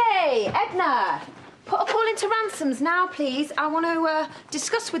 OK, Edna. Put a call into Ransoms now, please. I want to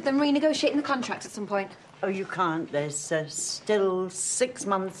discuss with them renegotiating the contract at some point. Oh, you can't. There's still 6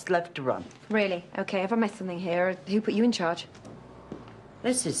 months left to run. Really? OK, have I missed something here? Who put you in charge?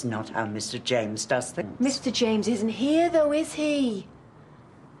 This is not how Mr. James does things. Mr. James isn't here, though, is he?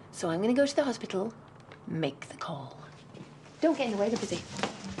 So I'm going to go to the hospital, make the call. Don't get in the way, they're busy.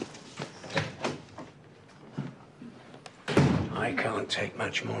 I can't take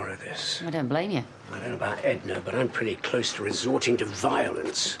much more of this. I don't blame you. I don't know about Edna, but I'm pretty close to resorting to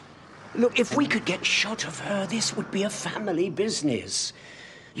violence. Look, if we could get shot of her, this would be a family business.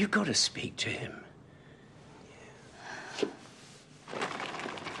 You've got to speak to him.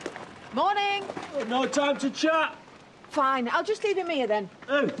 Morning. No time to chat. Fine, I'll just leave him here then.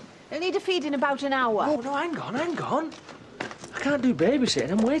 Oh. He'll need a feed in about an hour. Oh, no, hang on. I can't do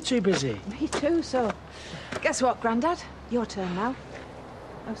babysitting. I'm way too busy. Me too, so... Guess what, Grandad? Your turn now.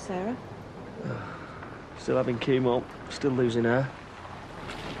 Oh, Sarah. Still having chemo, still losing hair.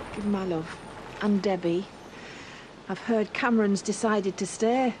 Give my love. And Debbie. I've heard Cameron's decided to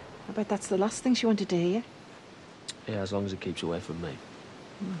stay. I bet that's the last thing she wanted to hear. Yeah, as long as it keeps away from me.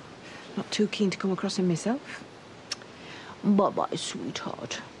 Not too keen to come across him myself. Bye-bye,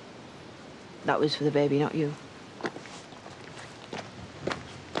 sweetheart. That was for the baby, not you.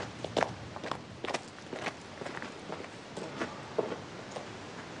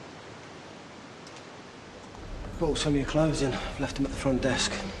 Bought some of your clothes in. Left them at the front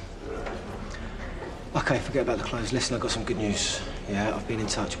desk. OK, forget about the clothes. Listen, I've got some good news. Yeah, I've been in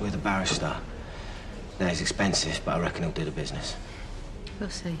touch with a barrister. Now, he's expensive, but I reckon he'll do the business. We'll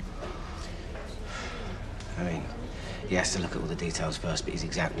see. I mean, he has to look at all the details first, but his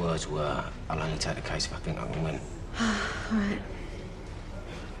exact words were, I'll only take the case if I think I can win. All right.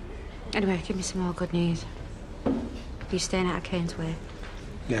 Anyway, give me some more good news. Are you staying out of Kane's way?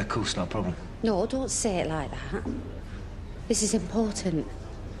 Yeah, of course, no problem. No, don't say it like that. This is important.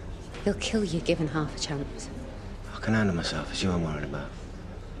 He'll kill you given half a chance. I can handle myself. It's you I'm worried about.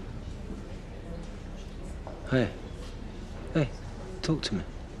 Hey. Hey, talk to me.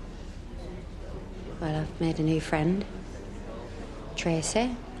 Well, I've made a new friend.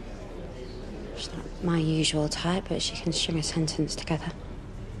 Tracy. She's not my usual type, but she can string a sentence together.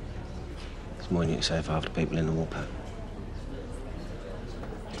 It's more than you can say for half the people in the war pack.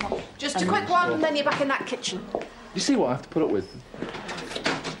 Just a quick one, and then you're back in that kitchen. You see what I have to put up with?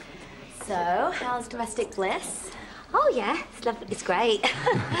 So, how's domestic bliss? Oh, yeah, it's lovely. It's great.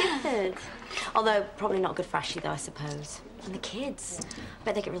 Good. Although, probably not good for Ashley, though, I suppose. And the kids. I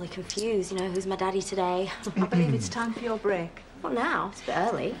bet they get really confused, you know, who's my daddy today? I believe it's time for your break. What now? It's a bit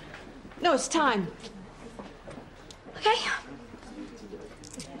early. No, it's time. Okay.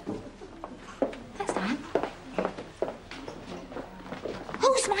 Thanks, Dan.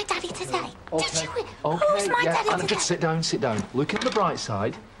 Who's my daddy today? Okay. Did you... Okay, Who's my yeah, daddy Anna, today? just sit down, sit down. Look at the bright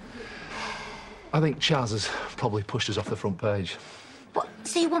side. I think Chaz has probably pushed us off the front page. What?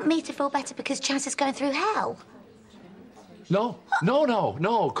 So you want me to feel better because Chaz is going through hell? No,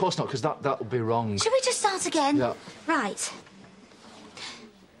 of course not, because that would be wrong. Should we just start again? Yeah. Right.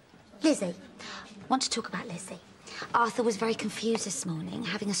 Lizzie. Want to talk about Lizzie. Arthur was very confused this morning,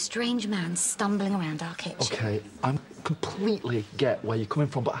 having a strange man stumbling around our kitchen. OK, I completely get where you're coming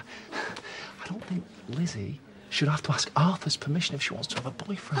from, but I don't think Lizzie should have to ask Arthur's permission if she wants to have a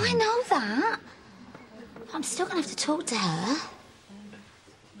boyfriend. I know that. I'm still going to have to talk to her.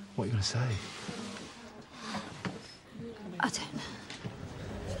 What are you going to say? I don't know.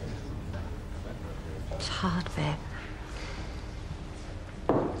 It's hard, babe.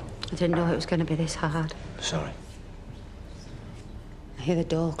 I didn't know it was going to be this hard. Sorry. I hear the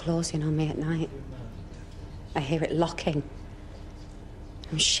door closing on me at night. I hear it locking.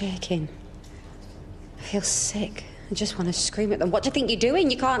 I'm shaking. I feel sick. I just want to scream at them. What do you think you're doing?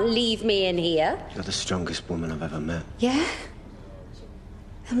 You can't leave me in here. You're the strongest woman I've ever met. Yeah?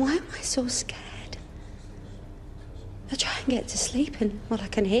 Then why am I so scared? I try and get to sleep and all I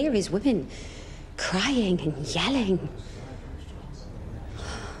can hear is women crying and yelling.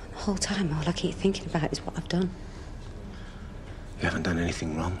 The whole time, all I keep thinking about is what I've done. You haven't done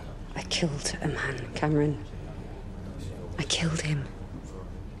anything wrong. I killed a man, Cameron. I killed him.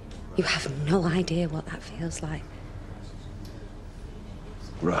 You have no idea what that feels like.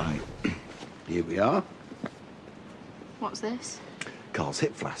 Right. Here we are. What's this? Carl's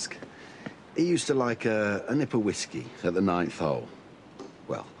hip flask. He used to like a nip of whiskey at the 9th hole.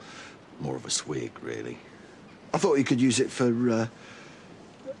 Well, more of a swig, really. I thought you could use it for,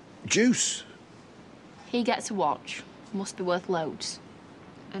 juice. He gets a watch. Must be worth loads.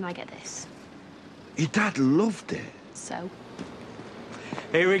 And I get this. Your dad loved it. So?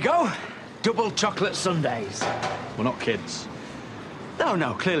 Here we go. Double chocolate sundaes. We're not kids.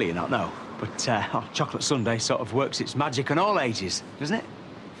 No, clearly you're not, no. But chocolate sundae sort of works its magic on all ages, doesn't it?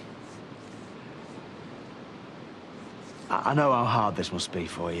 I know how hard this must be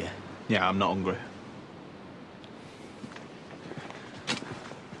for you. Yeah, I'm not hungry.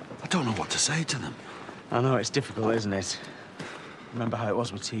 I don't know what to say to them. I know, it's difficult, isn't it? Remember how it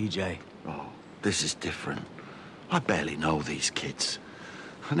was with TJ? Oh, this is different. I barely know these kids.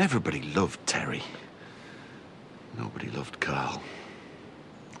 And everybody loved Terry. Nobody loved Carl.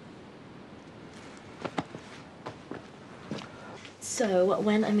 So,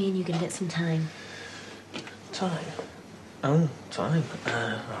 when are me and you going to get some time? Time? Oh, time.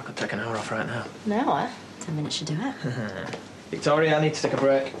 I could take an hour off right now. An hour? 10 minutes should do it. Victoria, I need to take a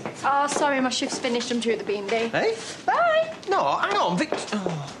break. Oh, sorry, my shift's finished. I'm due at the B&B. Hey? Bye. No, hang on, Vic...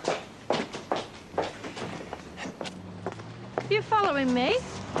 Oh. following me?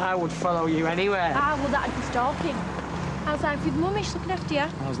 I would follow you anywhere. Ah, well, that'd be stalking. How's life with Mummy? She's looking after you?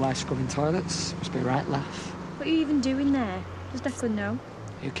 How's life scrubbing toilets? Must be right laugh. What are you even doing there? Does Declan know?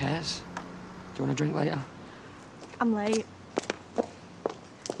 Who cares? Do you want a drink later? I'm late.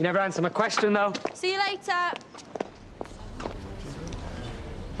 You never answer my question, though. See you later.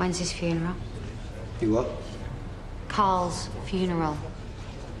 When's his funeral? You what? Carl's funeral.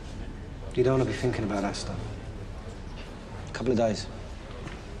 You don't want to be thinking about that stuff. A couple of days.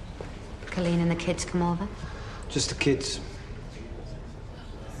 Colleen and the kids come over? Just the kids.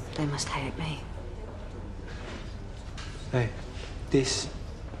 They must hate me. Hey, this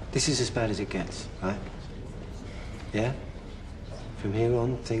is as bad as it gets, right? Yeah? From here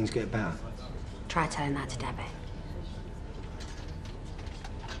on, things get better. Try telling that to Debbie.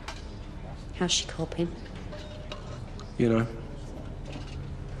 How's she coping? You know.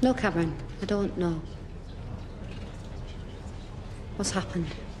 No, Cameron, I don't know. What's happened?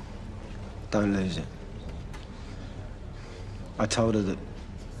 Don't lose it. I told her that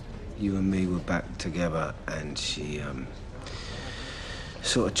you and me were back together, and she,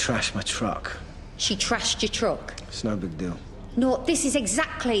 sort of trashed my truck. She trashed your truck? It's no big deal. No, this is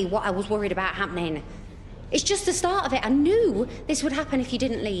exactly what I was worried about happening. It's just the start of it. I knew this would happen if you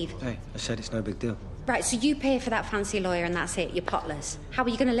didn't leave. Hey, I said it's no big deal. Right, so you pay for that fancy lawyer and that's it. You're potless. How are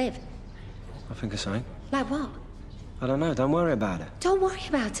you going to live? I think of something. Like what? I don't know. Don't worry about it. Don't worry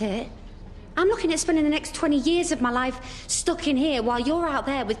about it. I'm looking at spending the next 20 years of my life stuck in here while you're out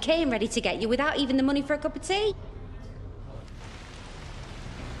there with Kane ready to get you without even the money for a cup of tea.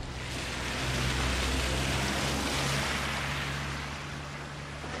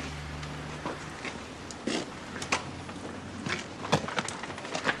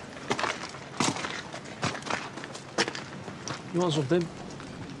 You want something?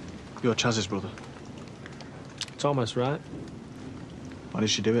 You're Chaz's brother. Thomas, right? Why did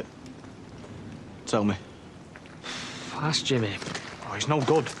she do it? Tell me. Ask Jimmy. Oh, he's no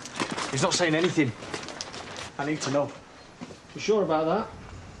good. He's not saying anything. I need to know. You sure about that?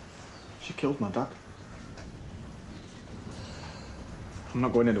 She killed my dad. I'm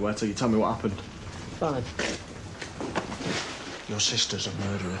not going anywhere till you tell me what happened. Fine. Your sister's a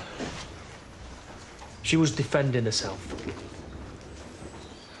murderer. She was defending herself.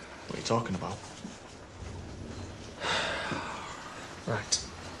 What are you talking about? Right.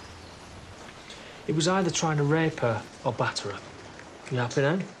 It was either trying to rape her or batter her. You happy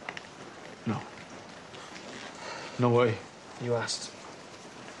then? No. No way. You asked.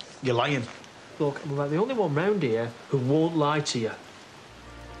 You're lying. Look, I'm about the only one round here who won't lie to you.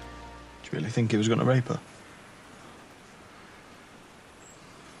 Do you really think he was going to rape her?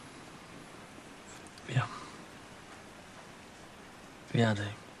 Yeah. Yeah, I do.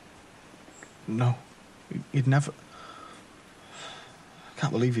 No. He'd never... I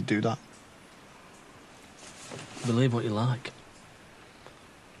can't believe he'd do that. Believe what you like.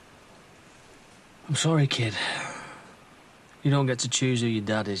 I'm sorry, kid. You don't get to choose who your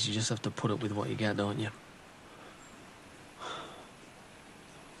dad is. You just have to put up with what you get, don't you?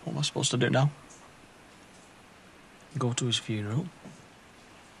 What am I supposed to do now? Go to his funeral.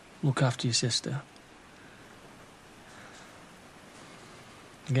 Look after your sister.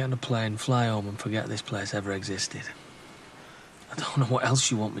 Get on a plane, fly home and forget this place ever existed. I don't know what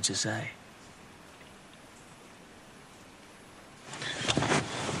else you want me to say.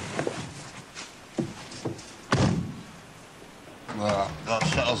 Well, that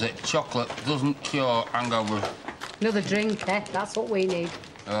settles it. Chocolate doesn't cure hangovers. Another drink, eh? That's what we need.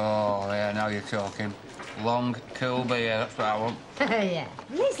 Oh, yeah, now you're talking. Long, cool beer, that's what I want. Yeah.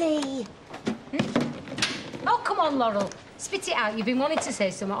 Lizzie! Oh, come on, Laurel. Spit it out. You've been wanting to say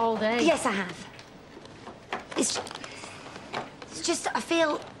something all day. Yes, I have. It's just I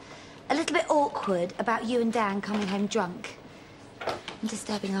feel a little bit awkward about you and Dan coming home drunk and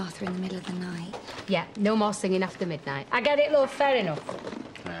disturbing Arthur in the middle of the night. Yeah, no more singing after midnight. I get it, love. Fair enough.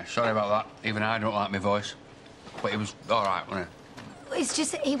 Yeah, sorry about that. Even I don't like my voice. But it was all right, wasn't it? It's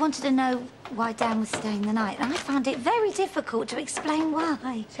just that he wanted to know why Dan was staying the night, and I found it very difficult to explain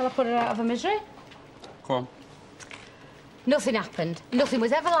why. Shall I put her out of her misery? Come on. Nothing happened. Nothing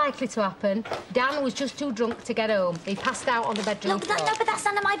was ever likely to happen. Dan was just too drunk to get home. He passed out on the bedroom floor. No, but that's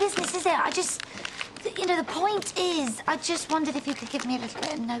none of my business, is it? I just... You know, the point is, I just wondered if you could give me a little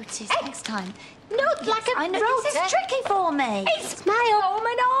bit of notice next time. No, yes, like a I know rota. this is tricky for me. It's my home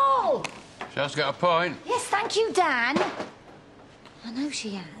and all. She's got a point. Yes, thank you, Dan. I know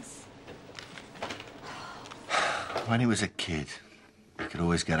she has. When he was a kid, he could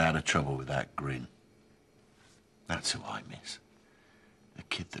always get out of trouble with that grin. That's who I miss. A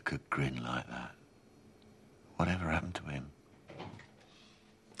kid that could grin like that. Whatever happened to him?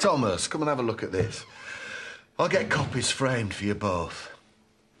 Thomas, come and have a look at this. I'll get copies framed for you both.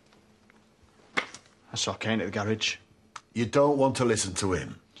 I saw Kane at the garage. You don't want to listen to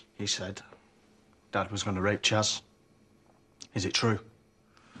him? He said Dad was going to rape Chaz. Is it true?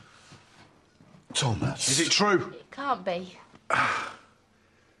 Thomas. Is it true? It can't be.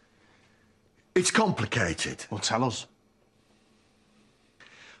 It's complicated. Well, tell us.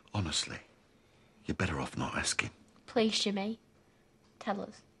 Honestly, you're better off not asking. Please, Jimmy. Tell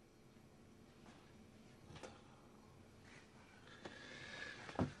us.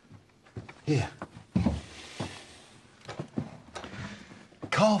 Here.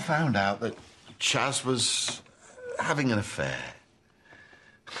 Carl found out that Chaz was having an affair.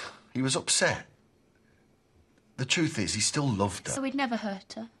 He was upset. The truth is, he still loved her. So he'd never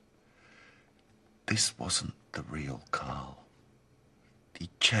hurt her? This wasn't the real Carl. He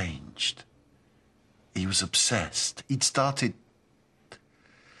changed. He was obsessed. He'd started...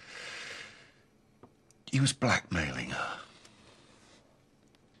 He was blackmailing her.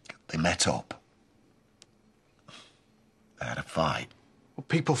 They met up. They had a fight. Well,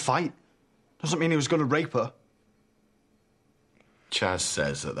 people fight. Doesn't mean he was going to rape her. Chaz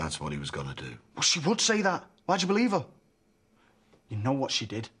says that that's what he was going to do. Well, she would say that. Why'd you believe her? You know what she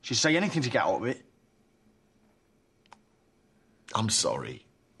did. She'd say anything to get out of it. I'm sorry.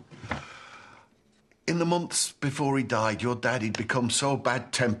 In the months before he died, your dad had become so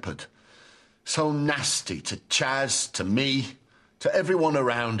bad-tempered, so nasty to Chaz, to me, to everyone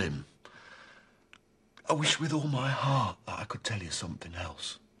around him. I wish with all my heart that I could tell you something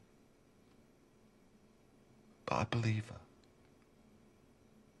else. But I believe her.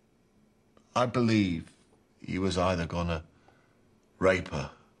 I believe he was either gonna rape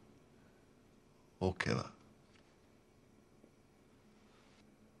her or kill her.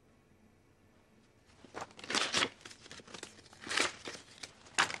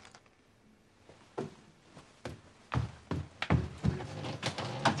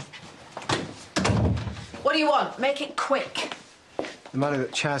 What do you want? Make it quick. The money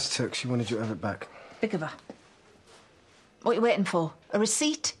that Chaz took, she wanted you to have it back. Big of her. What are you waiting for? A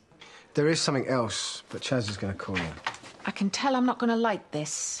receipt? There is something else, but Chaz is going to call you. I can tell I'm not going to like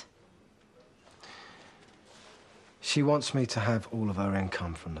this. She wants me to have all of her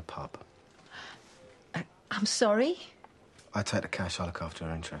income from the pub. I'm sorry? I take the cash, I look after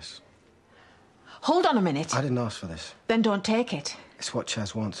her interests. Hold on a minute. I didn't ask for this. Then don't take it. It's what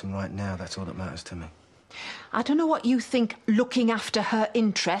Chaz wants, and right now, that's all that matters to me. I don't know what you think looking after her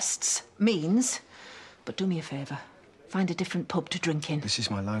interests means, but do me a favour. Find a different pub to drink in. This is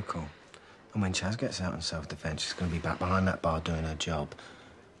my local. And when Chaz gets out in self-defence, she's going to be back behind that bar doing her job.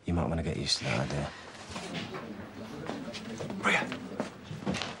 You might want to get used to that idea. Bria.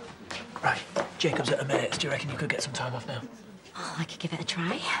 Right, Jacob's at a mate's. Do you reckon you could get some time off now? Oh, I could give it a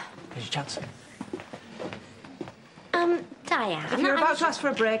try. Here's your chance. Diane... If you're about to ask for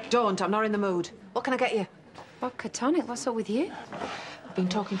a break, don't. I'm not in the mood. What can I get you? Vodka tonic. What's up with you? I've been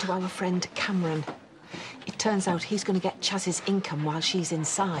talking to our friend Cameron. It turns out he's going to get Chaz's income while she's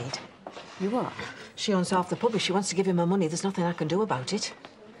inside. You what? She owns half the pub. If she wants to give him her money, there's nothing I can do about it.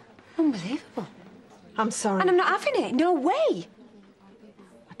 Unbelievable. I'm sorry. And I'm not having it. No way.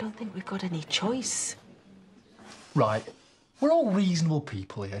 I don't think we've got any choice. Right. We're all reasonable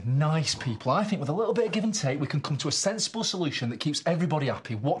people here, nice people. I think with a little bit of give and take, we can come to a sensible solution that keeps everybody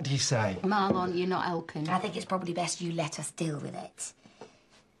happy. What do you say? Marlon, you're not helping. I think it's probably best you let us deal with it.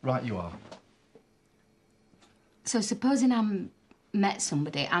 Right, you are. So supposing I met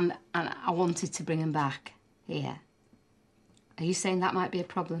somebody and I wanted to bring him back here, are you saying that might be a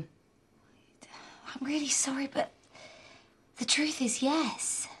problem? I'm really sorry, but the truth is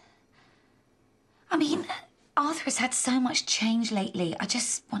yes. I mean, Arthur has had so much change lately. I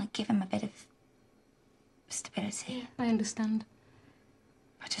just want to give him a bit of stability. I understand.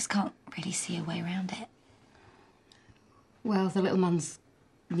 I just can't really see a way around it. Well, the little man's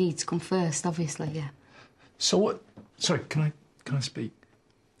needs come first, obviously, yeah. So what... Sorry, can I speak?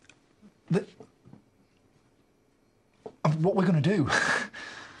 What we're going to do?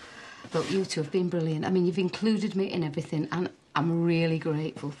 Look, you two have been brilliant. I mean, you've included me in everything, and I'm really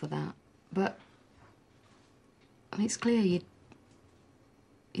grateful for that. But, I mean, it's clear you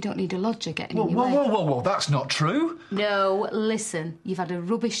don't need a lodger getting in your way. Whoa, that's not true. No, listen, you've had a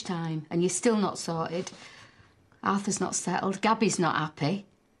rubbish time, and you're still not sorted. Arthur's not settled, Gabby's not happy.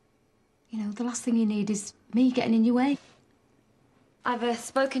 You know, the last thing you need is me getting in your way. I've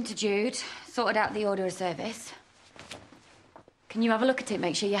spoken to Jude, sorted out the order of service. Can you have a look at it,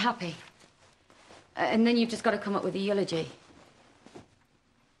 make sure you're happy? And then you've just got to come up with a eulogy.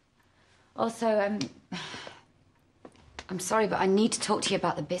 Also, I'm sorry, but I need to talk to you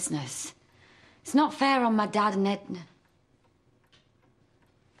about the business. It's not fair on my dad and Edna.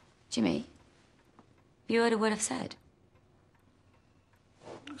 Jimmy, have you heard a word I've said?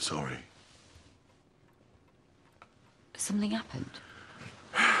 Sorry. Something happened.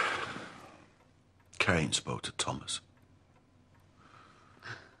 Kane spoke to Thomas.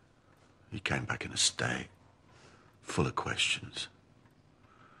 He came back in a state, full of questions.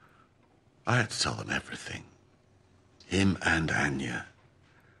 I had to tell them everything. Him and Anya.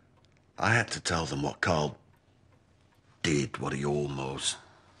 I had to tell them what Carl did, what he almost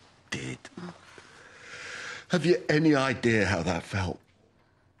did. Have you any idea how that felt?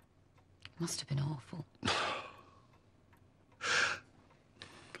 Must have been awful.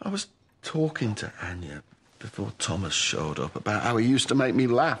 I was talking to Anya before Thomas showed up about how he used to make me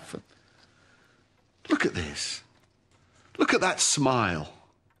laugh. Look at this. Look at that smile.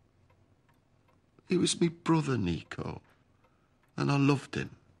 He was me brother, Nico, and I loved him.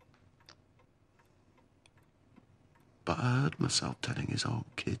 But I heard myself telling his own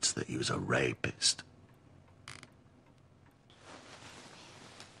kids that he was a rapist.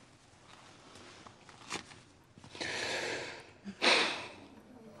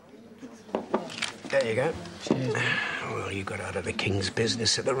 There you go. Cheers, mate. Well, you got out of the king's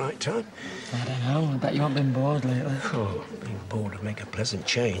business at the right time. I don't know. I bet you haven't been bored lately. Oh, being bored would make a pleasant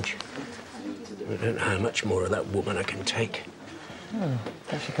change. I don't know how much more of that woman I can take. Oh,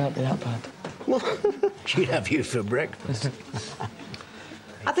 guess you can't be that bad. She'd have you for breakfast.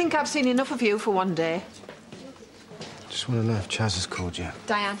 I think I've seen enough of you for one day. Just want to know if Chaz has called you.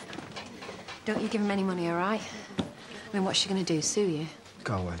 Diane, don't you give him any money, all right? I mean, what's she going to do, sue you?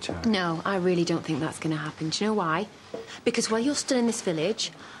 Go away, Chaz. No, I really don't think that's going to happen. Do you know why? Because while you're still in this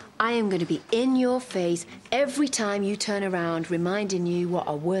village, I am going to be in your face every time you turn around, reminding you what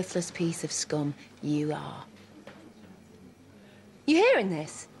a worthless piece of scum you are. You hearing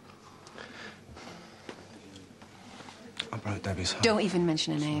this? I broke Debbie's heart. Don't even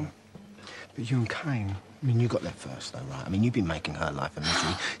mention her name. But you and Kane, I mean, you got there first, though, right? I mean, you've been making her life a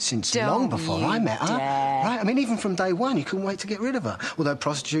misery since Don't long before you I met her. dare. Right? I mean, even from day one, you couldn't wait to get rid of her. Although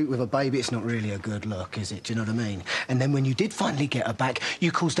prostitute with a baby, it's not really a good look, is it? Do you know what I mean? And then when you did finally get her back,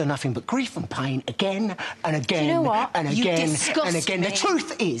 you caused her nothing but grief and pain again and again. Do you know what? And You again disgust and again. me. The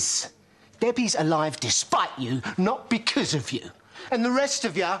truth is, Debbie's alive despite you, not because of you. And the rest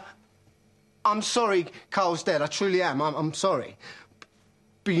of you, I'm sorry Carl's dead. I truly am. I'm sorry.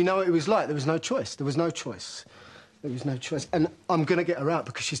 But you know what it was like? There was no choice. There was no choice. There was no choice. And I'm going to get her out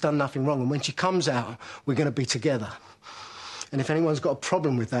because she's done nothing wrong. And when she comes out, we're going to be together. And if anyone's got a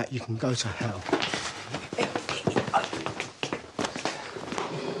problem with that, you can go to hell.